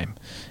a dime,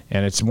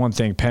 and it's one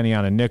thing penny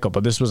on a nickel,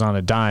 but this was on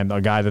a dime, a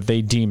guy that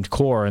they deemed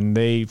core, and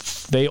they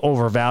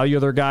overvalue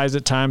their guys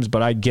at times,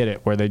 but I get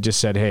it where they just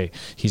said, hey,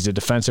 he's a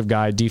defensive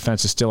guy,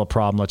 defense is still a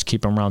problem, let's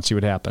keep him around, see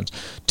what happens.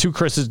 To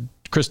Chris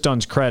Chris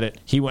Dunn's credit,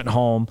 he went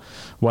home,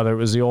 whether it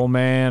was the old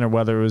man or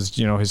whether it was,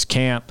 his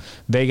camp,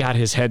 they got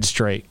his head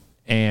straight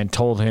and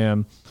told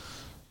him,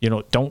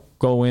 don't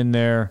go in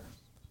there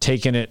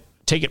take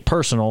it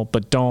personal,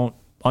 but don't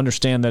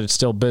understand that it's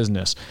still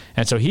business.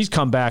 And so he's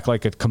come back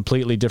like a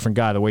completely different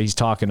guy, the way he's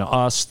talking to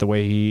us, the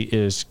way he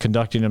is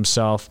conducting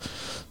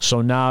himself.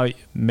 So now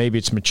maybe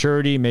it's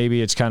maturity, maybe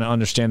it's kind of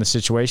understand the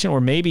situation, or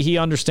maybe he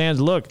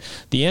understands, look,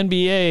 the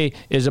NBA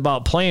is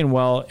about playing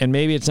well, and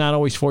maybe it's not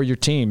always for your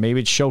team. Maybe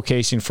it's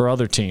showcasing for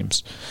other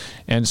teams.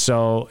 And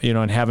so,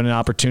 and having an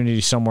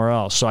opportunity somewhere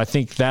else. So I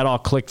think that all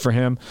clicked for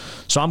him.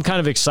 So I'm kind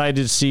of excited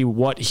to see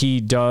what he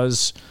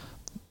does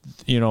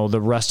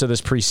the rest of this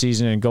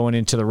preseason and going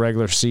into the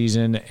regular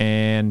season,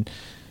 and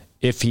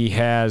if he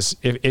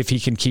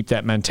can keep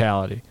that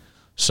mentality.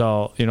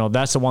 So,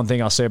 that's the one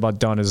thing I'll say about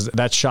Dunn is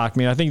that shocked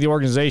me. And I think the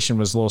organization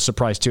was a little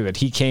surprised too, that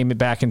he came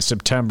back in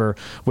September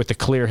with a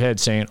clear head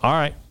saying, all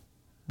right,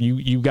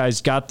 you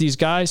guys got these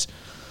guys.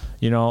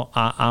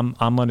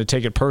 I'm going to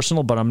take it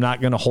personal, but I'm not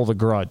going to hold a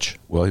grudge.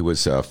 Well, he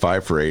was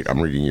 5 for 8. I'm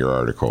reading your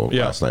article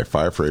last night.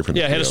 5 for 8 from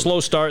the field. Had a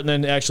slow start and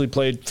then actually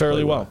played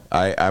fairly well.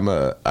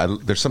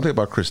 There's something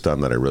about Chris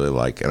Dunn that I really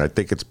like, and I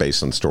think it's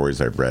based on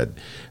stories I've read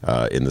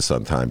in the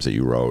Sun-Times that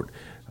you wrote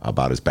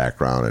about his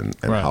background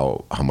and right.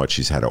 how much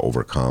he's had to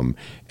overcome.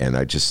 And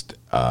I just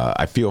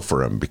I feel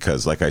for him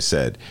because, like I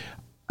said,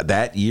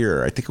 that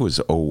year, I think it was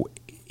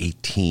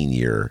 18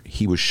 year,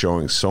 he was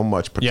showing so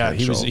much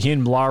potential. Yeah, he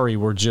and Lowry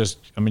were just,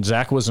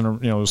 Zach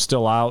wasn't, was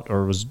still out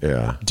or was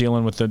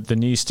dealing with the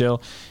knee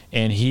still.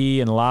 And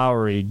he and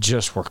Lowry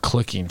just were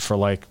clicking for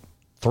like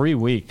 3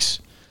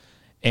 weeks.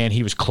 And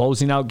he was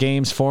closing out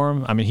games for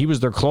him. He was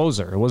their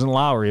closer. It wasn't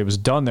Lowry. It was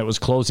Dunn that was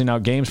closing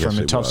out games for him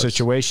in tough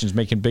situations,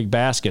 making big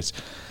baskets.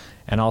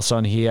 And all of a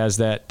sudden he has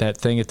that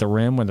thing at the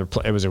rim when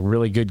it was a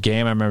really good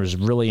game. I remember it was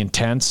really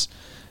intense.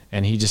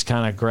 And he just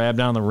kind of grabbed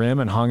down the rim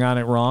and hung on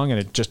it wrong, and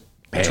it just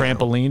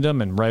trampolined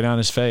him and right on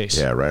his face.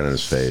 Yeah, right on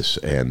his face.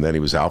 And then he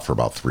was out for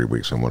about 3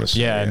 weeks, I want to say.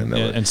 Yeah,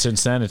 and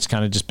since then, it's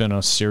kind of just been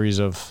a series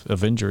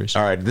of injuries.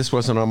 All right, this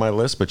wasn't on my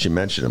list, but you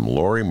mentioned him,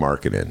 Lowry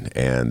Markkanen,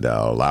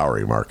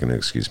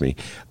 excuse me.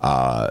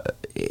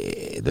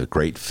 The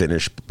great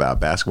Finnish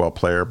basketball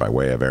player by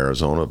way of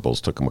Arizona. The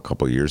Bulls took him a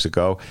couple years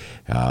ago.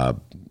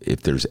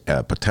 If there's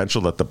a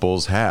potential that the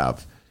Bulls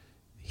have,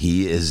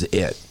 he is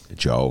it,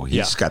 Joe. He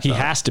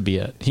has to be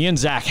it. He and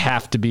Zach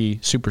have to be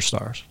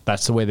superstars.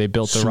 That's the way they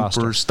built their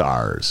roster.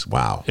 Superstars.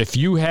 Wow. If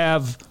you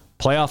have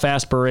playoff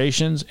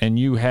aspirations and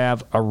you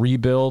have a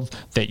rebuild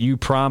that you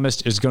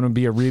promised is going to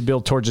be a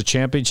rebuild towards a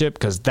championship,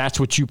 because that's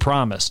what you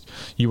promised.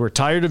 You were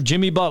tired of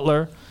Jimmy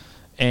Butler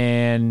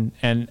and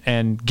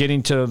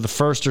getting to the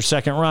first or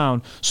second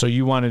round, so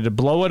you wanted to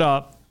blow it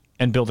up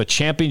and build a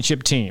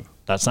championship team.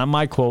 That's not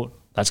my quote.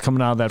 That's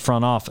coming out of that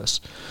front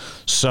office.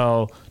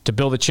 So to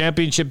build a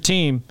championship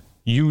team,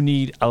 you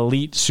need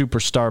elite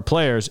superstar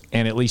players,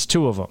 and at least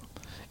 2 of them.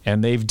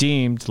 And they've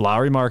deemed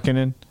Lowry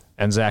Markkanen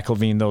and Zach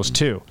LaVine those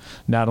 2,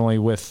 not only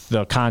with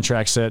the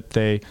contracts that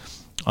they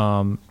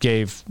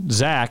gave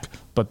Zach,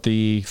 but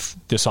this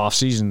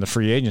offseason, the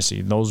free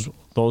agency.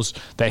 Those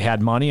they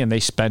had money, and they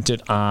spent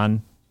it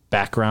on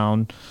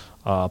background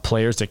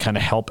players that kind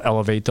of help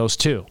elevate those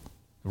 2.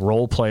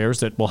 Role players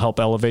that will help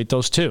elevate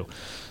those 2.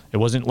 It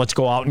wasn't let's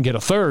go out and get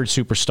a third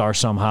superstar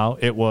somehow.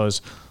 It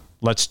was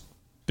let's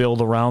build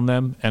around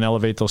them and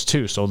elevate those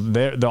 2. So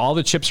all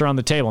the chips are on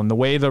the table. And the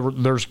way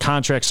their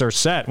contracts are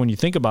set, when you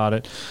think about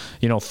it,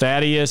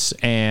 Thaddeus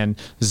and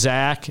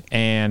Zach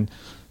and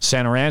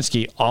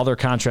Satoransky, all their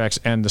contracts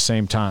end the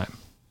same time.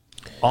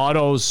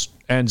 Otto's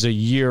ends a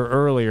year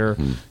earlier.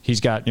 Mm-hmm.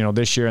 He's got,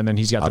 this year, and then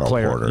he's got the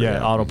player. Porter,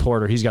 Otto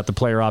Porter. He's got the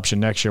player option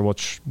next year,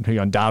 which he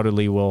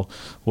undoubtedly will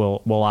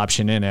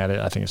option in at it.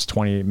 I think it's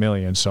 $28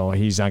 million, so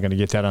he's not going to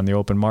get that on the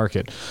open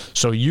market.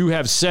 So you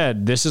have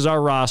said this is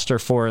our roster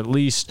for at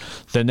least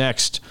the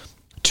next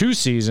 2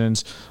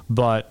 seasons,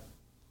 but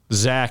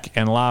Zach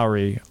and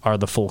Lowry are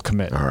the full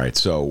commit. All right.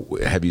 So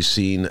have you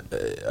seen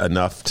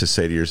enough to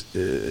say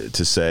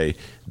to say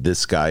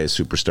this guy is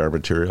superstar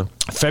material?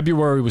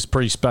 February was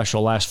pretty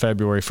special. Last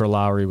February for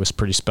Lowry was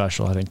pretty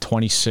special. I think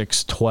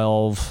 26,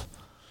 12,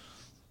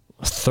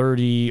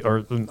 30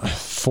 or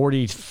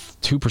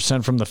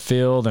 42% from the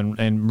field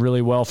and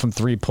really well from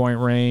 3-point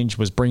range,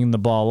 was bringing the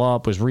ball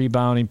up, was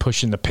rebounding,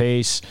 pushing the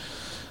pace.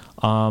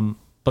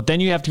 But then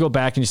you have to go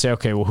back and you say,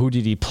 okay, well, who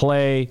did he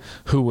play?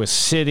 Who was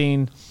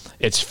sitting?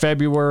 It's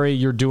February.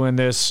 You're doing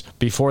this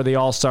before the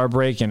All-Star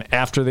break and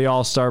after the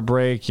All-Star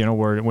break,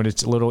 when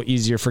it's a little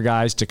easier for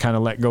guys to kind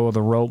of let go of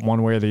the rope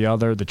one way or the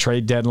other. The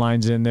trade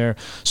deadline's in there.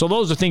 So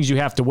those are things you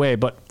have to weigh.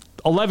 But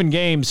 11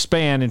 games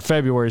span in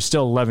February is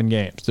still 11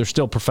 games. There's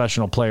still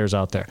professional players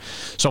out there.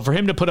 So for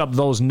him to put up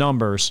those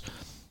numbers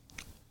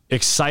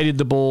excited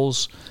the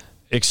Bulls,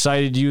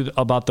 excited you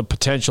about the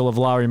potential of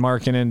Lowry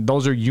Markkanen.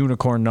 Those are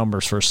unicorn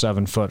numbers for a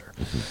 7-footer.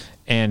 Mm-hmm.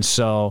 And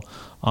so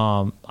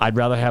I'd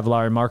rather have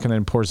Lowry Markkanen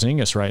than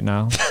Porzingis right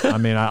now.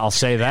 I'll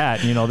say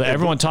that.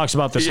 Everyone talks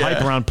about this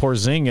hype around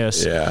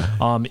Porzingis.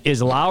 Yeah.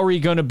 Is Lowry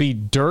going to be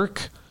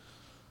Dirk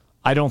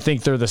I don't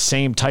think they're the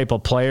same type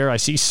of player. I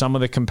see some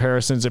of the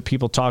comparisons that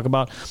people talk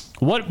about.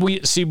 What we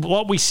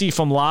see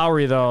from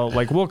Lowry, though,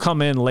 like we'll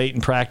come in late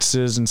in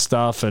practices and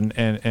stuff and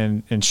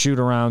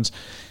shoot-arounds.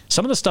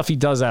 Some of the stuff he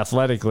does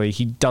athletically,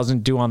 he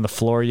doesn't do on the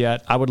floor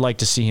yet. I would like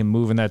to see him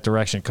move in that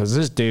direction because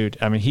this dude,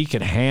 I mean, he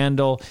can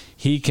handle,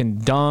 he can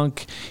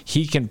dunk,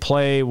 he can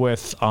play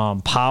with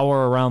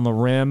power around the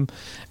rim.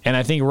 And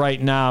I think right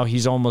now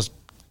he's almost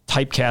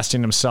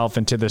typecasting himself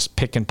into this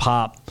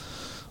pick-and-pop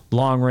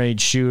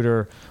long-range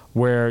shooter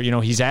where,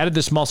 he's added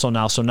this muscle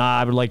now. So now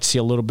I would like to see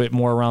a little bit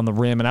more around the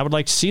rim, and I would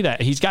like to see that.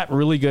 He's got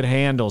really good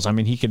handles. I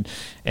mean, he can,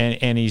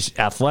 and he's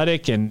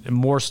athletic and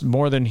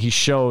more than he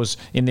shows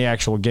in the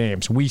actual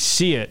games. We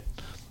see it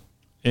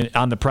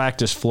on the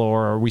practice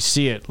floor, or we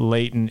see it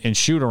late in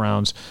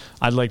shoot-arounds.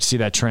 I'd like to see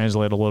that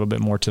translate a little bit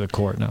more to the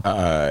court now.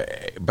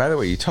 By the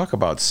way, you talk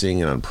about seeing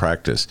it on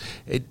practice.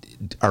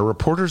 Are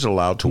reporters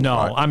allowed to watch?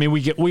 No, I mean,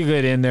 we get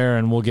in there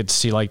and we'll get to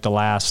see like the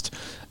last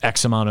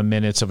X amount of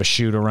minutes of a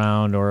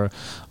shoot-around, or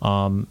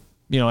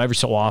every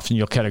so often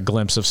you'll get a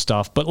glimpse of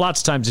stuff. But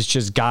lots of times it's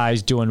just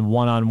guys doing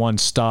one-on-one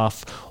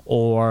stuff,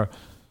 or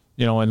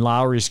in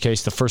Lowry's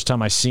case, the first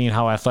time I seen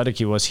how athletic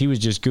he was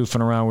just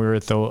goofing around. We were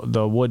at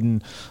the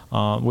Wooden,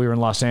 we were in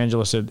Los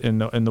Angeles in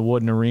the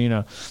Wooden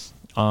Arena,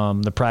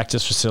 the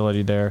practice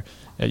facility there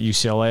at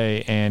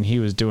UCLA, and he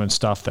was doing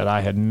stuff that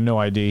I had no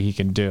idea he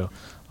can do.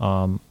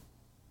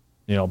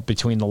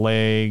 Between the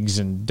legs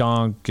and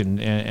dunk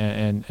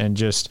and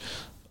just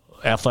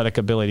athletic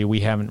ability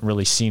we haven't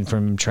really seen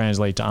from him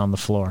translate to on the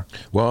floor.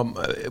 Well,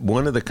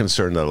 one of the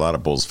concerns that a lot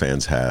of Bulls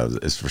fans have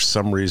is for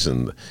some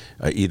reason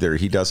either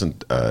he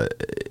doesn't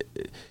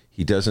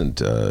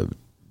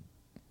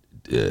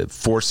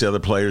force the other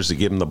players to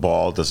give him the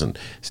ball, doesn't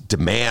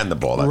demand the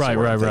ball. That's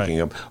what I'm thinking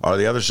of. Or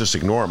the others just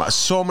ignore him.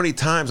 So many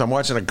times I'm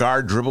watching a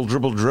guard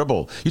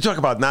dribble. You talk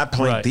about not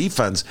playing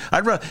defense.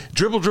 I'd rather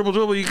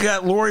dribble. You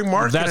got Lauri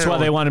Markkanen. That's why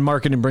they wanted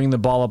Markkanen to bring the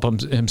ball up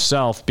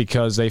himself,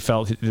 because they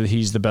felt that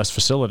he's the best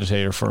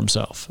facilitator for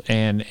himself.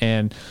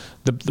 And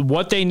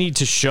what they need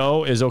to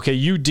show is, okay,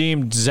 you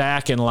deemed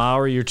Zach and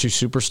Lowry your two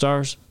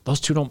superstars. Those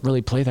two don't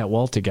really play that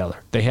well together.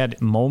 They had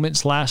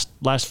moments last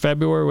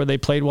February where they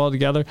played well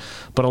together,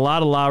 but a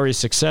lot of Lowry's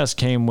success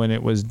came when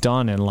it was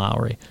Dunn and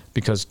Lowry,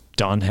 because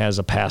Dunn has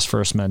a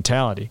pass-first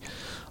mentality.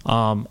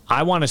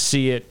 I want to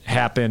see it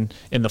happen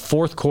in the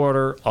fourth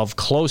quarter of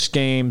close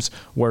games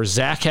where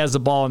Zach has the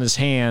ball in his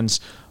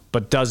hands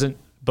but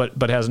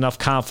has enough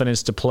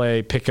confidence to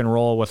play pick and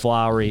roll with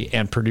Lowry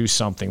and produce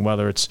something,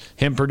 whether it's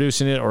him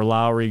producing it or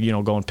Lowry,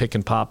 going pick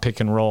and pop, pick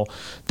and roll.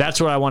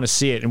 That's where I want to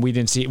see it, and we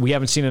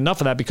haven't seen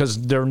enough of that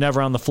because they're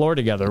never on the floor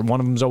together.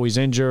 One of them's always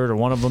injured, or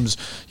one of them's,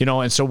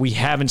 and so we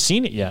haven't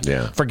seen it yet.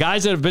 Yeah. For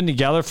guys that have been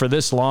together for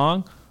this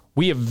long,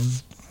 we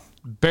have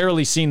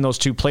barely seen those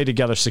two play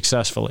together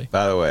successfully.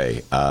 By the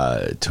way,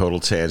 total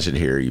tangent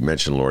here. You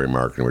mentioned Lauri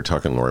Markkanen. We're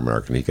talking Lauri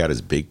Markkanen. He got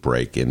his big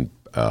break in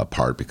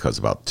part because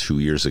about 2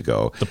 years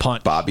ago, the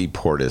punt. Bobby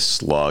Portis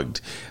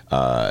slugged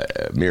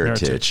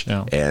Mirotic,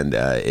 and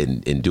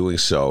in doing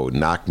so,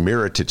 knocked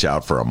Mirotic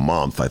out for a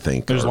month, I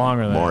think. It was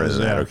longer than more than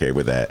that. Okay,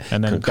 with that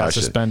and then concussion. got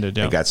suspended.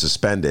 It got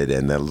suspended,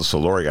 and then so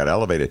Lauri got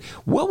elevated.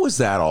 What was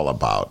that all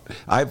about?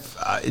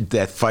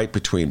 That fight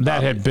between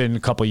that had been a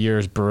couple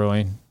years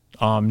brewing.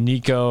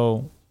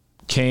 Nico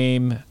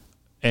came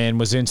and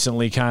was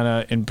instantly kind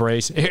of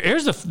embraced.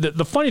 Here's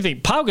the funny thing.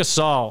 Pau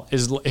Gasol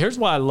here's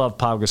why I love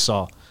Pau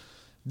Gasol.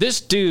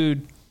 This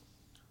dude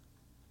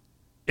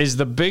is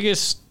the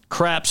biggest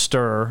crap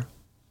stirrer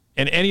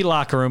in any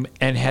locker room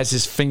and has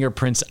his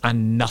fingerprints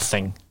on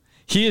nothing.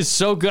 He is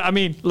so good. I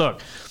mean,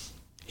 look,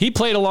 he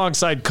played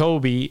alongside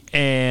Kobe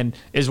and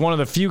is one of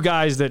the few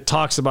guys that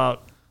talks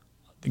about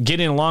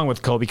getting along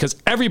with Kobe, because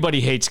everybody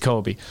hates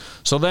Kobe.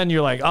 So then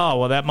you're like, oh,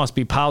 well, that must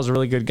be Pau's a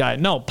really good guy.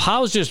 No,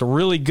 Pau's just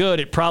really good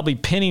at probably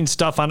pinning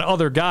stuff on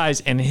other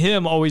guys and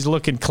him always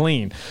looking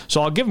clean.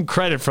 So I'll give him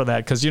credit for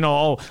that, because,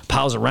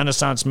 Pau's a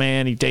Renaissance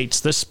man. He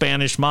dates this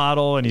Spanish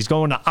model and he's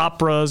going to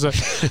operas.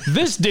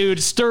 This dude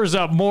stirs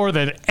up more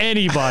than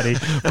anybody,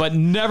 but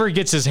never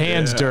gets his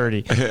hands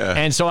dirty. Yeah.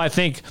 And so I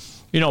think,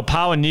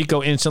 Pau and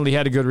Nico instantly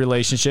had a good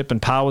relationship, and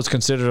Pau was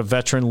considered a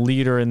veteran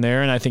leader in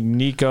there. And I think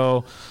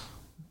Nico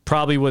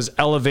probably was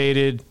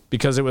elevated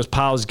because it was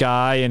Pau's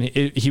guy, and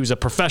he was a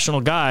professional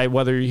guy.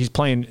 Whether he's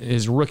playing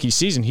his rookie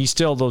season,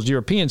 those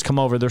Europeans come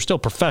over, they're still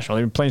professional.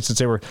 They've been playing since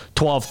they were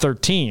 12,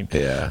 13,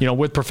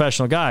 with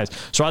professional guys.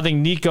 So I think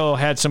Nico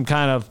had some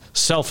kind of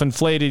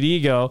self-inflated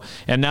ego,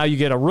 and now you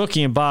get a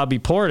rookie in Bobby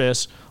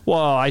Portis. Well,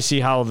 I see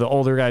how the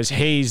older guys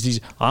haze these.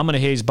 I'm going to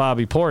haze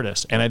Bobby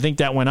Portis. And I think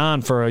that went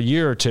on for a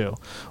year or two,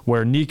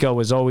 where Nico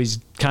was always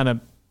kind of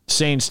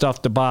saying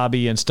stuff to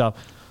Bobby and stuff.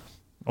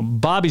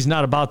 Bobby's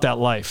not about that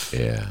life.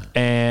 Yeah.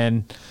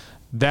 And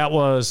that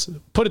was,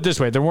 put it this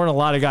way, there weren't a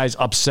lot of guys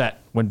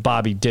upset when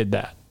Bobby did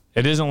that.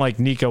 It isn't like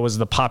Nico was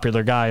the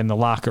popular guy in the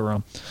locker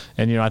room.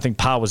 And, I think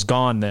Pa was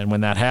gone then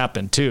when that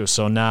happened, too.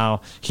 So now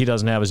he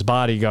doesn't have his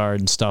bodyguard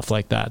and stuff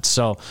like that.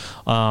 So,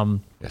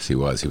 yes, he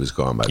was. He was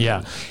gone by then.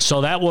 Yeah.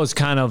 So that was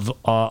kind of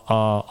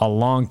a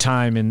long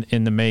time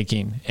in the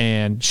making.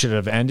 And should it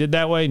have ended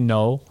that way?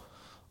 No.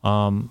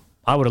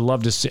 I would have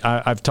loved to see.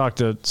 I've talked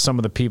to some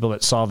of the people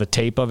that saw the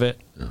tape of it.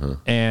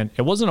 And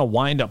it wasn't a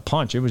wind-up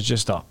punch. It was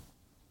just a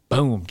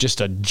boom, just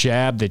a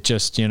jab that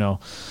just,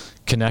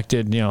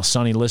 connected,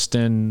 Sonny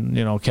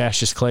Liston,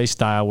 Cassius Clay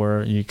style,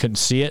 where you couldn't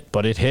see it,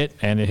 but it hit,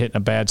 and it hit in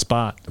a bad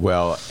spot.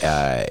 Well,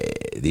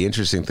 the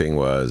interesting thing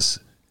was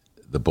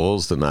the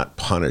Bulls did not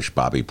punish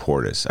Bobby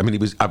Portis. I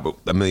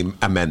mean,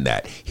 I meant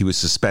that. He was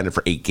suspended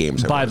for 8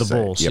 games. By the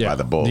Bulls. Yeah, by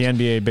the Bulls. The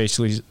NBA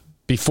basically,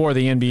 before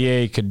the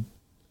NBA could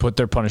put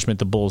their punishment,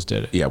 the Bulls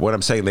did it. Yeah, what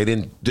I'm saying, they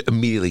didn't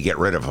immediately get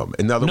rid of him.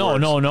 In other words,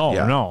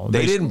 no.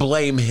 They didn't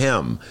blame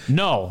him.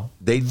 No,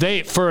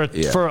 they for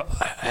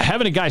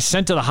having a guy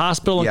sent to the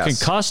hospital and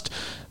concussed.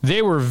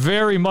 They were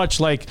very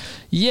much like,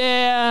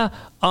 Nico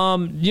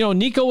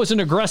was an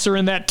aggressor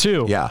in that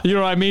too. Yeah, you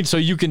know what I mean. So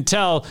you can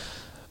tell.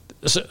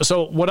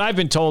 So what I've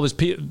been told is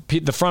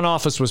the front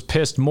office was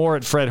pissed more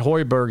at Fred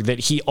Hoiberg that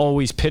he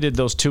always pitted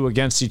those two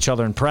against each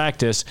other in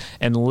practice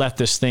and let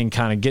this thing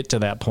kind of get to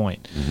that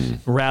point,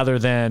 rather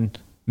than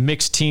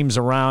mix teams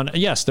around.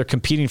 Yes, they're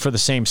competing for the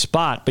same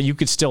spot, but you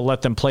could still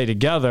let them play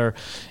together.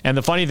 And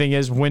the funny thing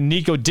is, when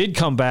Nico did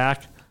come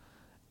back,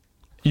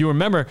 you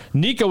remember,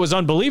 Nico was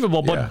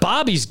unbelievable, but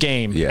Bobby's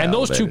game, and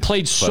those two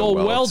played so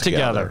well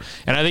together.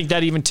 And I think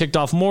that even ticked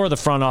off more of the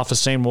front office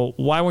saying, well,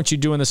 why weren't you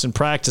doing this in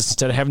practice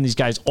instead of having these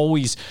guys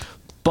always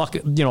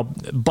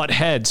butt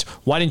heads?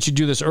 Why didn't you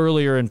do this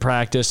earlier in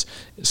practice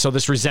so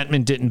this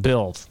resentment didn't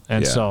build?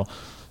 And so...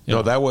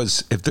 that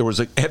was, if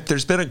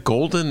there's been a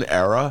golden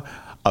era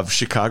of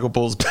Chicago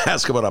Bulls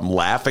basketball, I'm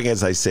laughing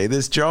as I say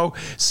this, Joe,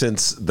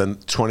 since the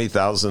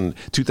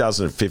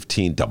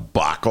 2015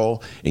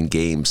 debacle in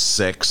Game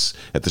 6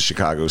 at the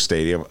Chicago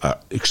Stadium,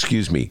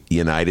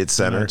 United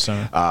Center.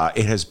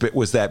 It has been,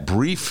 was that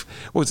brief,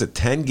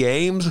 10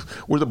 games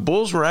where the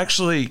Bulls were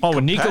actually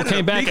when Nico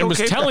came back and was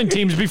telling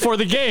teams before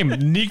the game,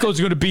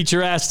 Nico's going to beat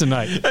your ass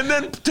tonight. And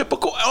then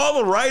typical,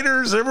 all the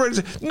writers,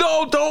 everybody's,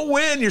 no, don't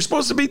win. You're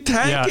supposed to be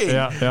tanking.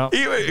 Yeah.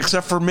 Even,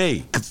 except for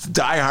me,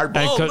 diehard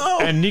Bull.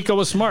 And Nico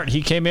was smart.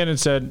 He came in and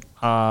said,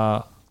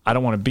 I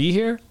don't want to be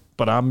here,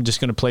 but I'm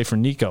just going to play for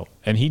Nico.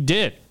 And he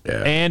did.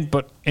 Yeah.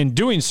 But in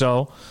doing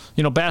so,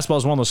 basketball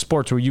is one of those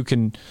sports where you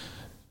can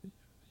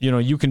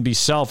be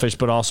selfish,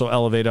 but also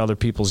elevate other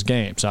people's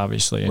games,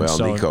 obviously. And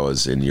Nico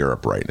is in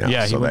Europe right now.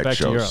 Yeah, so he went that back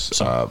shows,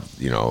 to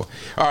Europe.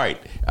 All right.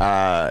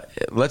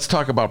 Let's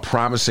talk about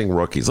promising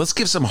rookies. Let's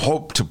give some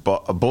hope to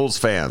Bulls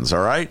fans,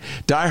 all right?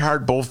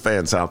 Diehard Bull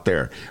fans out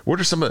there.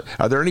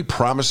 Are there any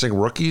promising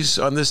rookies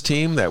on this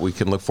team that we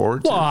can look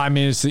forward to? Well, I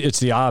mean, it's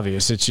the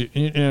obvious. It's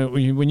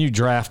when you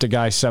draft a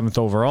guy 7th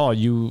overall,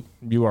 you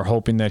are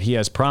hoping that he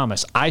has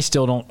promise. I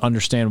still don't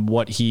understand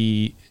what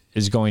he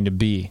is going to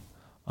be.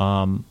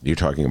 You're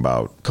talking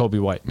about Kobe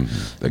White.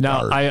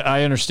 Now,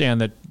 I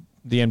understand that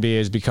the NBA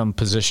has become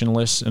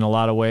positionless in a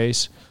lot of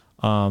ways,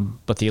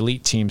 but the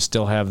elite teams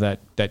still have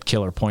that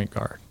killer point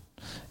guard.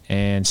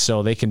 And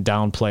so they can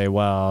downplay,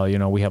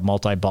 we have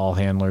multi-ball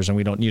handlers and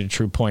we don't need a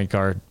true point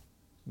guard.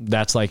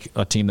 That's like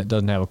a team that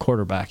doesn't have a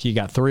quarterback. You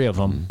got 3 of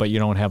them, but you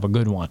don't have a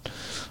good one.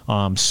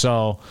 I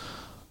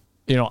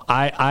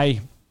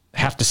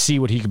have to see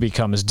what he could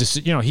become.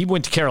 He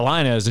went to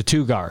Carolina as a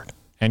 2 guard.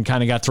 And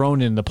kind of got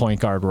thrown in the point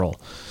guard role.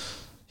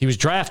 He was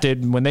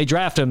drafted. When they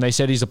drafted him, they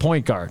said he's a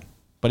point guard.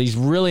 But he's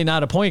really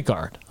not a point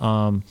guard.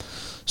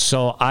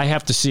 So I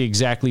have to see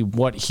exactly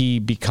what he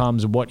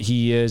becomes, what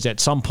he is. At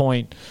some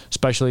point,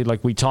 especially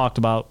like we talked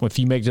about, if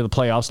you make it to the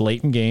playoffs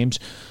late in games,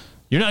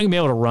 you're not going to be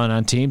able to run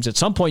on teams. At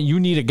some point, you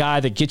need a guy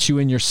that gets you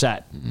in your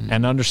set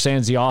and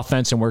understands the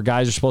offense and where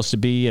guys are supposed to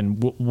be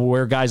and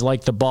where guys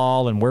like the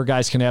ball and where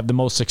guys can have the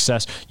most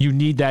success. You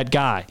need that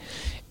guy.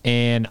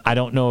 And I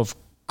don't know if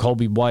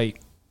Kobe White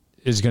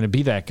is going to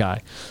be that guy.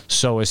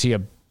 So is he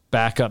a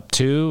backup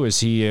too?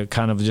 Is he a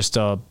kind of just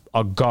a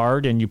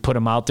guard and you put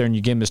him out there and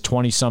you give him his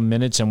 20-some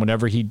minutes and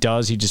whenever he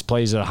does, he just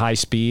plays at a high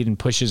speed and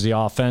pushes the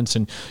offense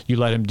and you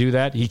let him do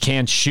that? He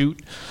can shoot.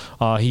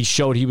 He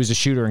showed he was a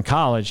shooter in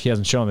college. He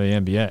hasn't shown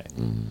in the NBA.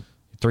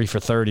 3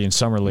 for 30 in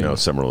summer league. No,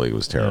 summer league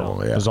was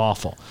terrible. It was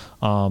awful.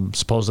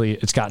 Supposedly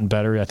it's gotten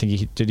better. I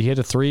think did he hit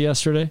a 3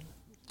 yesterday?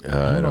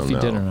 I don't know if he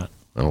did or not.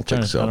 I don't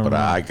think so, but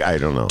I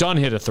don't know. Dunn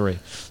hit a 3.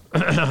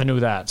 I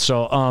knew that.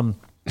 So,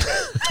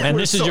 and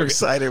this is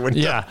excited when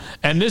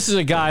and this is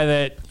a guy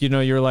that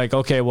you're like,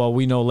 okay, well,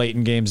 we know late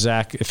in games,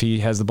 Zach, if he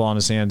has the ball in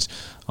his hands,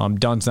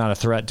 Dunn's not a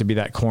threat to be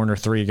that corner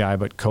 3 guy,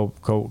 but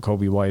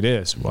Kobe White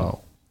is.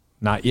 Well,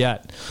 not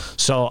yet.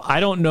 So I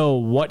don't know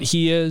what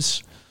he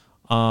is.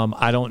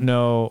 I don't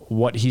know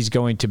what he's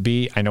going to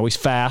be. I know he's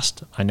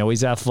fast. I know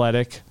he's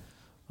athletic.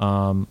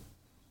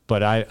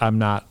 But I'm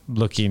not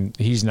looking.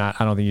 He's not.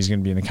 I don't think he's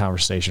going to be in the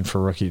conversation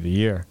for Rookie of the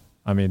Year.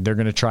 I mean, they're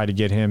going to try to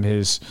get him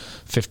his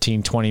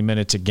 15, 20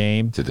 minutes a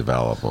game. To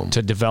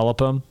develop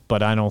him.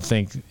 But I don't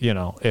think,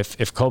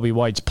 if Kobe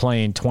White's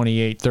playing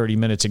 28, 30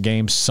 minutes a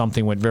game,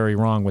 something went very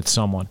wrong with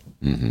someone.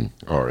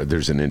 Mm-hmm. Or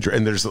there's an injury.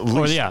 And there's at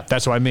least... yeah,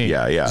 that's what I mean.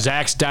 Yeah.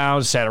 Zach's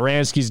down,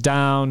 Satoransky's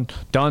down,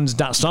 Dunn's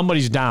down.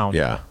 Somebody's down.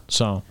 Yeah.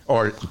 So.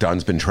 Or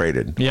Dunn's been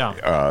traded.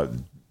 Yeah.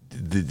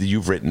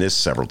 You've written this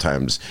several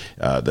times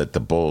that the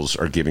Bulls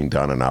are giving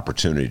Dunn an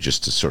opportunity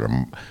just to sort of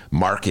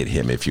market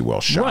him, if you will.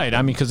 Right.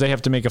 I mean, because they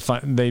have to make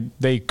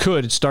they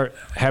could start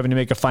having to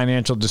make a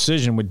financial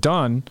decision with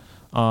Dunn,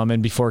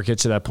 and before it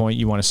gets to that point,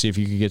 you want to see if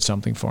you could get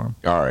something for him.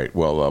 All right.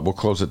 Well, we'll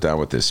close it down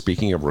with this.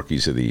 Speaking of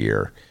Rookies of the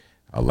Year,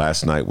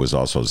 last night was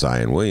also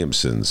Zion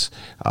Williamson's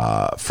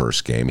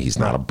first game. He's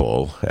not a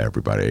Bull.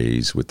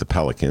 Everybody's with the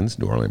Pelicans,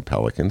 New Orleans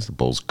Pelicans. The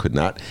Bulls could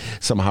not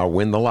somehow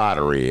win the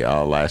lottery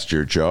last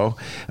year, Joe.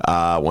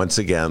 Once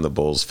again, the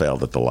Bulls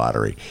failed at the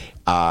lottery.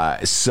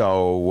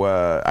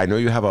 So I know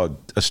you have a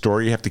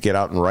story you have to get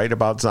out and write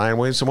about Zion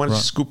Williamson. Why don't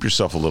you scoop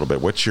yourself a little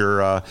bit? What's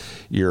your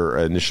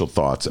initial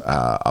thoughts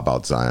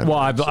about Zion? Well,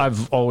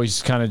 I've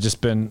always kind of just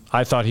been,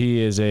 I thought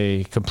he is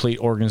a complete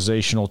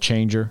organizational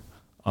changer.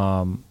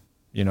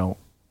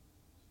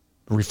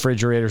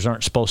 Refrigerators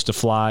aren't supposed to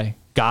fly.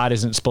 God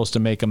isn't supposed to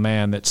make a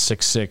man that's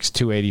 6'6",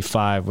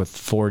 285 with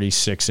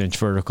 46-inch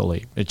vertical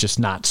leap. It's just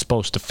not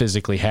supposed to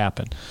physically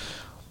happen.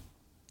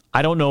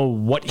 I don't know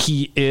what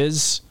he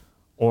is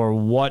or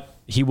what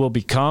he will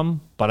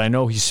become, but I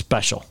know he's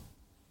special.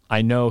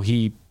 I know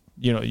Barack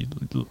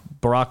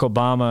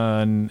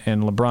Obama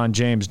and LeBron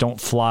James don't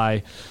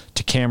fly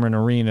to Cameron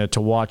Arena to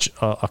watch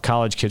a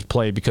college kid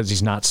play because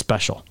he's not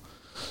special.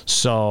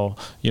 So,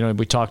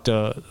 we talked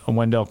to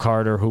Wendell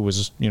Carter, who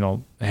was,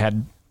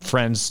 had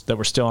friends that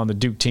were still on the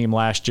Duke team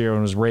last year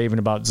and was raving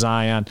about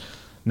Zion.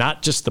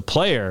 Not just the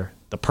player,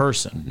 the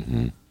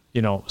person.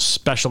 Mm-hmm.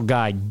 Special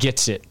guy,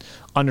 gets it,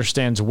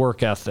 understands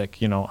work ethic.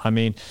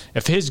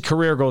 If his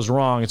career goes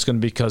wrong, it's going to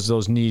be because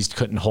those knees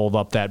couldn't hold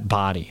up that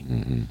body.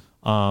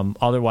 Mm-hmm.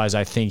 Otherwise,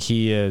 I think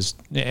he is.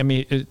 I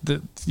mean,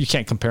 you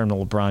can't compare him to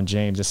LeBron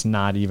James. It's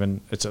not even.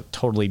 It's a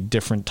totally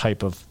different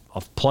type of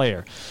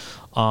player.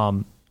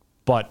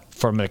 But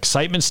from an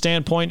excitement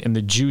standpoint and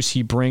the juice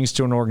he brings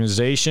to an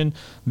organization,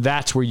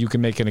 that's where you can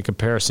make a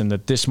comparison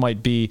that this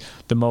might be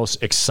the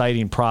most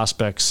exciting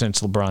prospect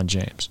since LeBron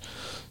James.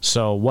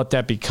 So what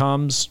that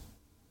becomes,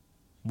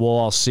 we'll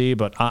all see.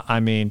 But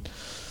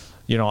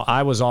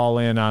I was all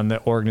in on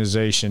the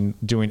organization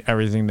doing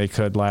everything they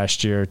could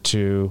last year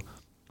to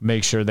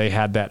make sure they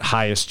had that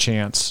highest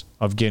chance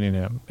of getting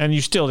him. And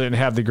you still didn't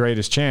have the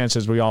greatest chance,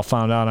 as we all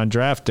found out on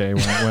draft day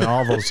when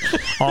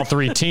all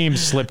three teams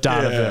slipped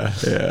out of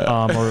it.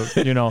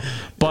 Yeah.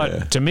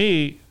 But to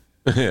me,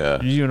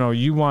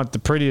 you want the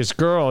prettiest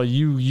girl,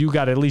 you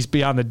got to at least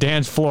be on the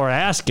dance floor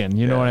asking,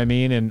 you know what I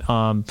mean? And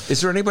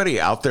is there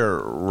anybody out there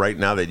right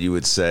now that you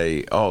would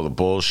say, oh, the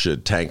Bulls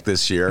should tank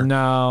this year?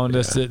 No,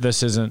 this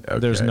isn't. Okay.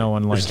 There's no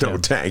one like him. There's no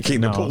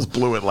tanking. No. The Bulls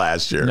blew it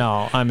last year.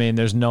 No, I mean,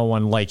 there's no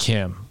one like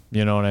him.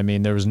 You know what I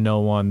mean? There was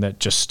no one that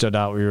just stood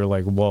out where you were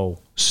like,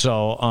 whoa.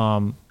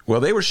 So, well,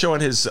 they were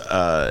showing his,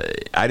 I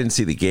didn't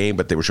see the game,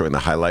 but they were showing the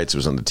highlights. It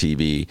was on the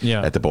TV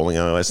at the bowling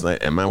alley last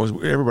night. And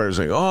everybody was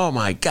like, oh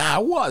my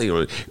God, what?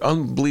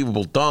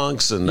 Unbelievable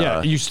dunks.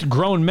 And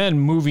grown men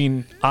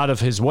moving out of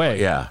his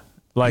way. Yeah.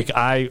 Like,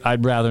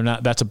 I'd rather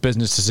not. That's a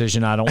business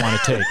decision I don't want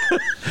to take.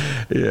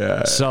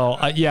 Yeah. So,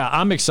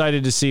 I'm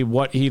excited to see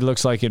what he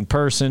looks like in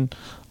person.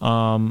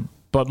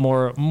 But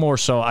more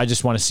so, I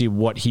just want to see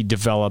what he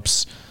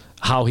develops,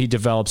 how he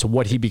develops,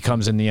 what he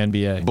becomes in the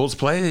NBA. Bulls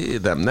play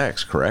them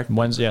next, correct?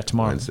 Wednesday,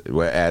 tomorrow. Wednesday,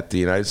 at the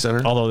United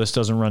Center? Although this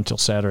doesn't run till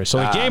Saturday. So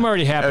the game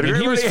already happened.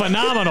 He was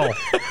phenomenal.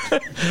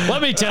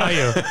 Let me tell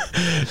you.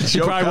 He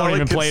probably won't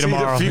even play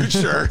tomorrow. The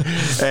future.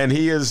 And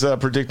he is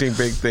predicting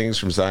big things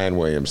from Zion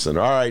Williamson.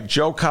 All right,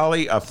 Joe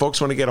Cowley, folks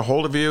want to get a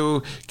hold of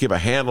you, give a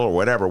handle or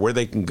whatever, where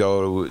they can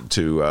go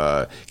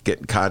to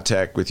get in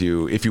contact with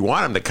you. If you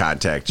want them to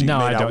contact you, no,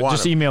 I don't.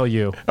 Just email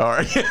you. All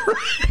right.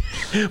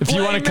 If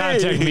you want to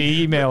contact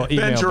me, email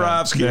Ben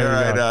Joravsky. All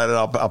right,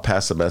 I'll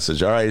pass the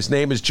message. All right, his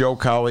name is Joe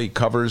Cowley.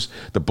 Covers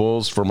the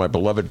Bulls for my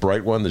beloved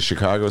Bright One, the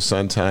Chicago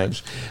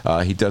Sun-Times.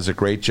 He does a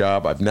great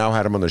job. I've now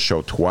had him on the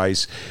show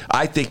twice.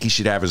 I think he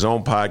should have his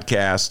own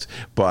podcast,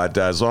 but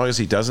as long as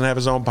he doesn't have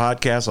his own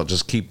podcast, I'll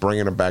just keep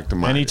bringing him back to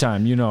mine.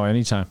 Anytime.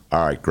 Anytime.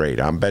 All right, great.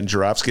 I'm Ben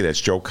Joravsky.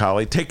 That's Joe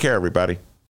Cowley. Take care, everybody.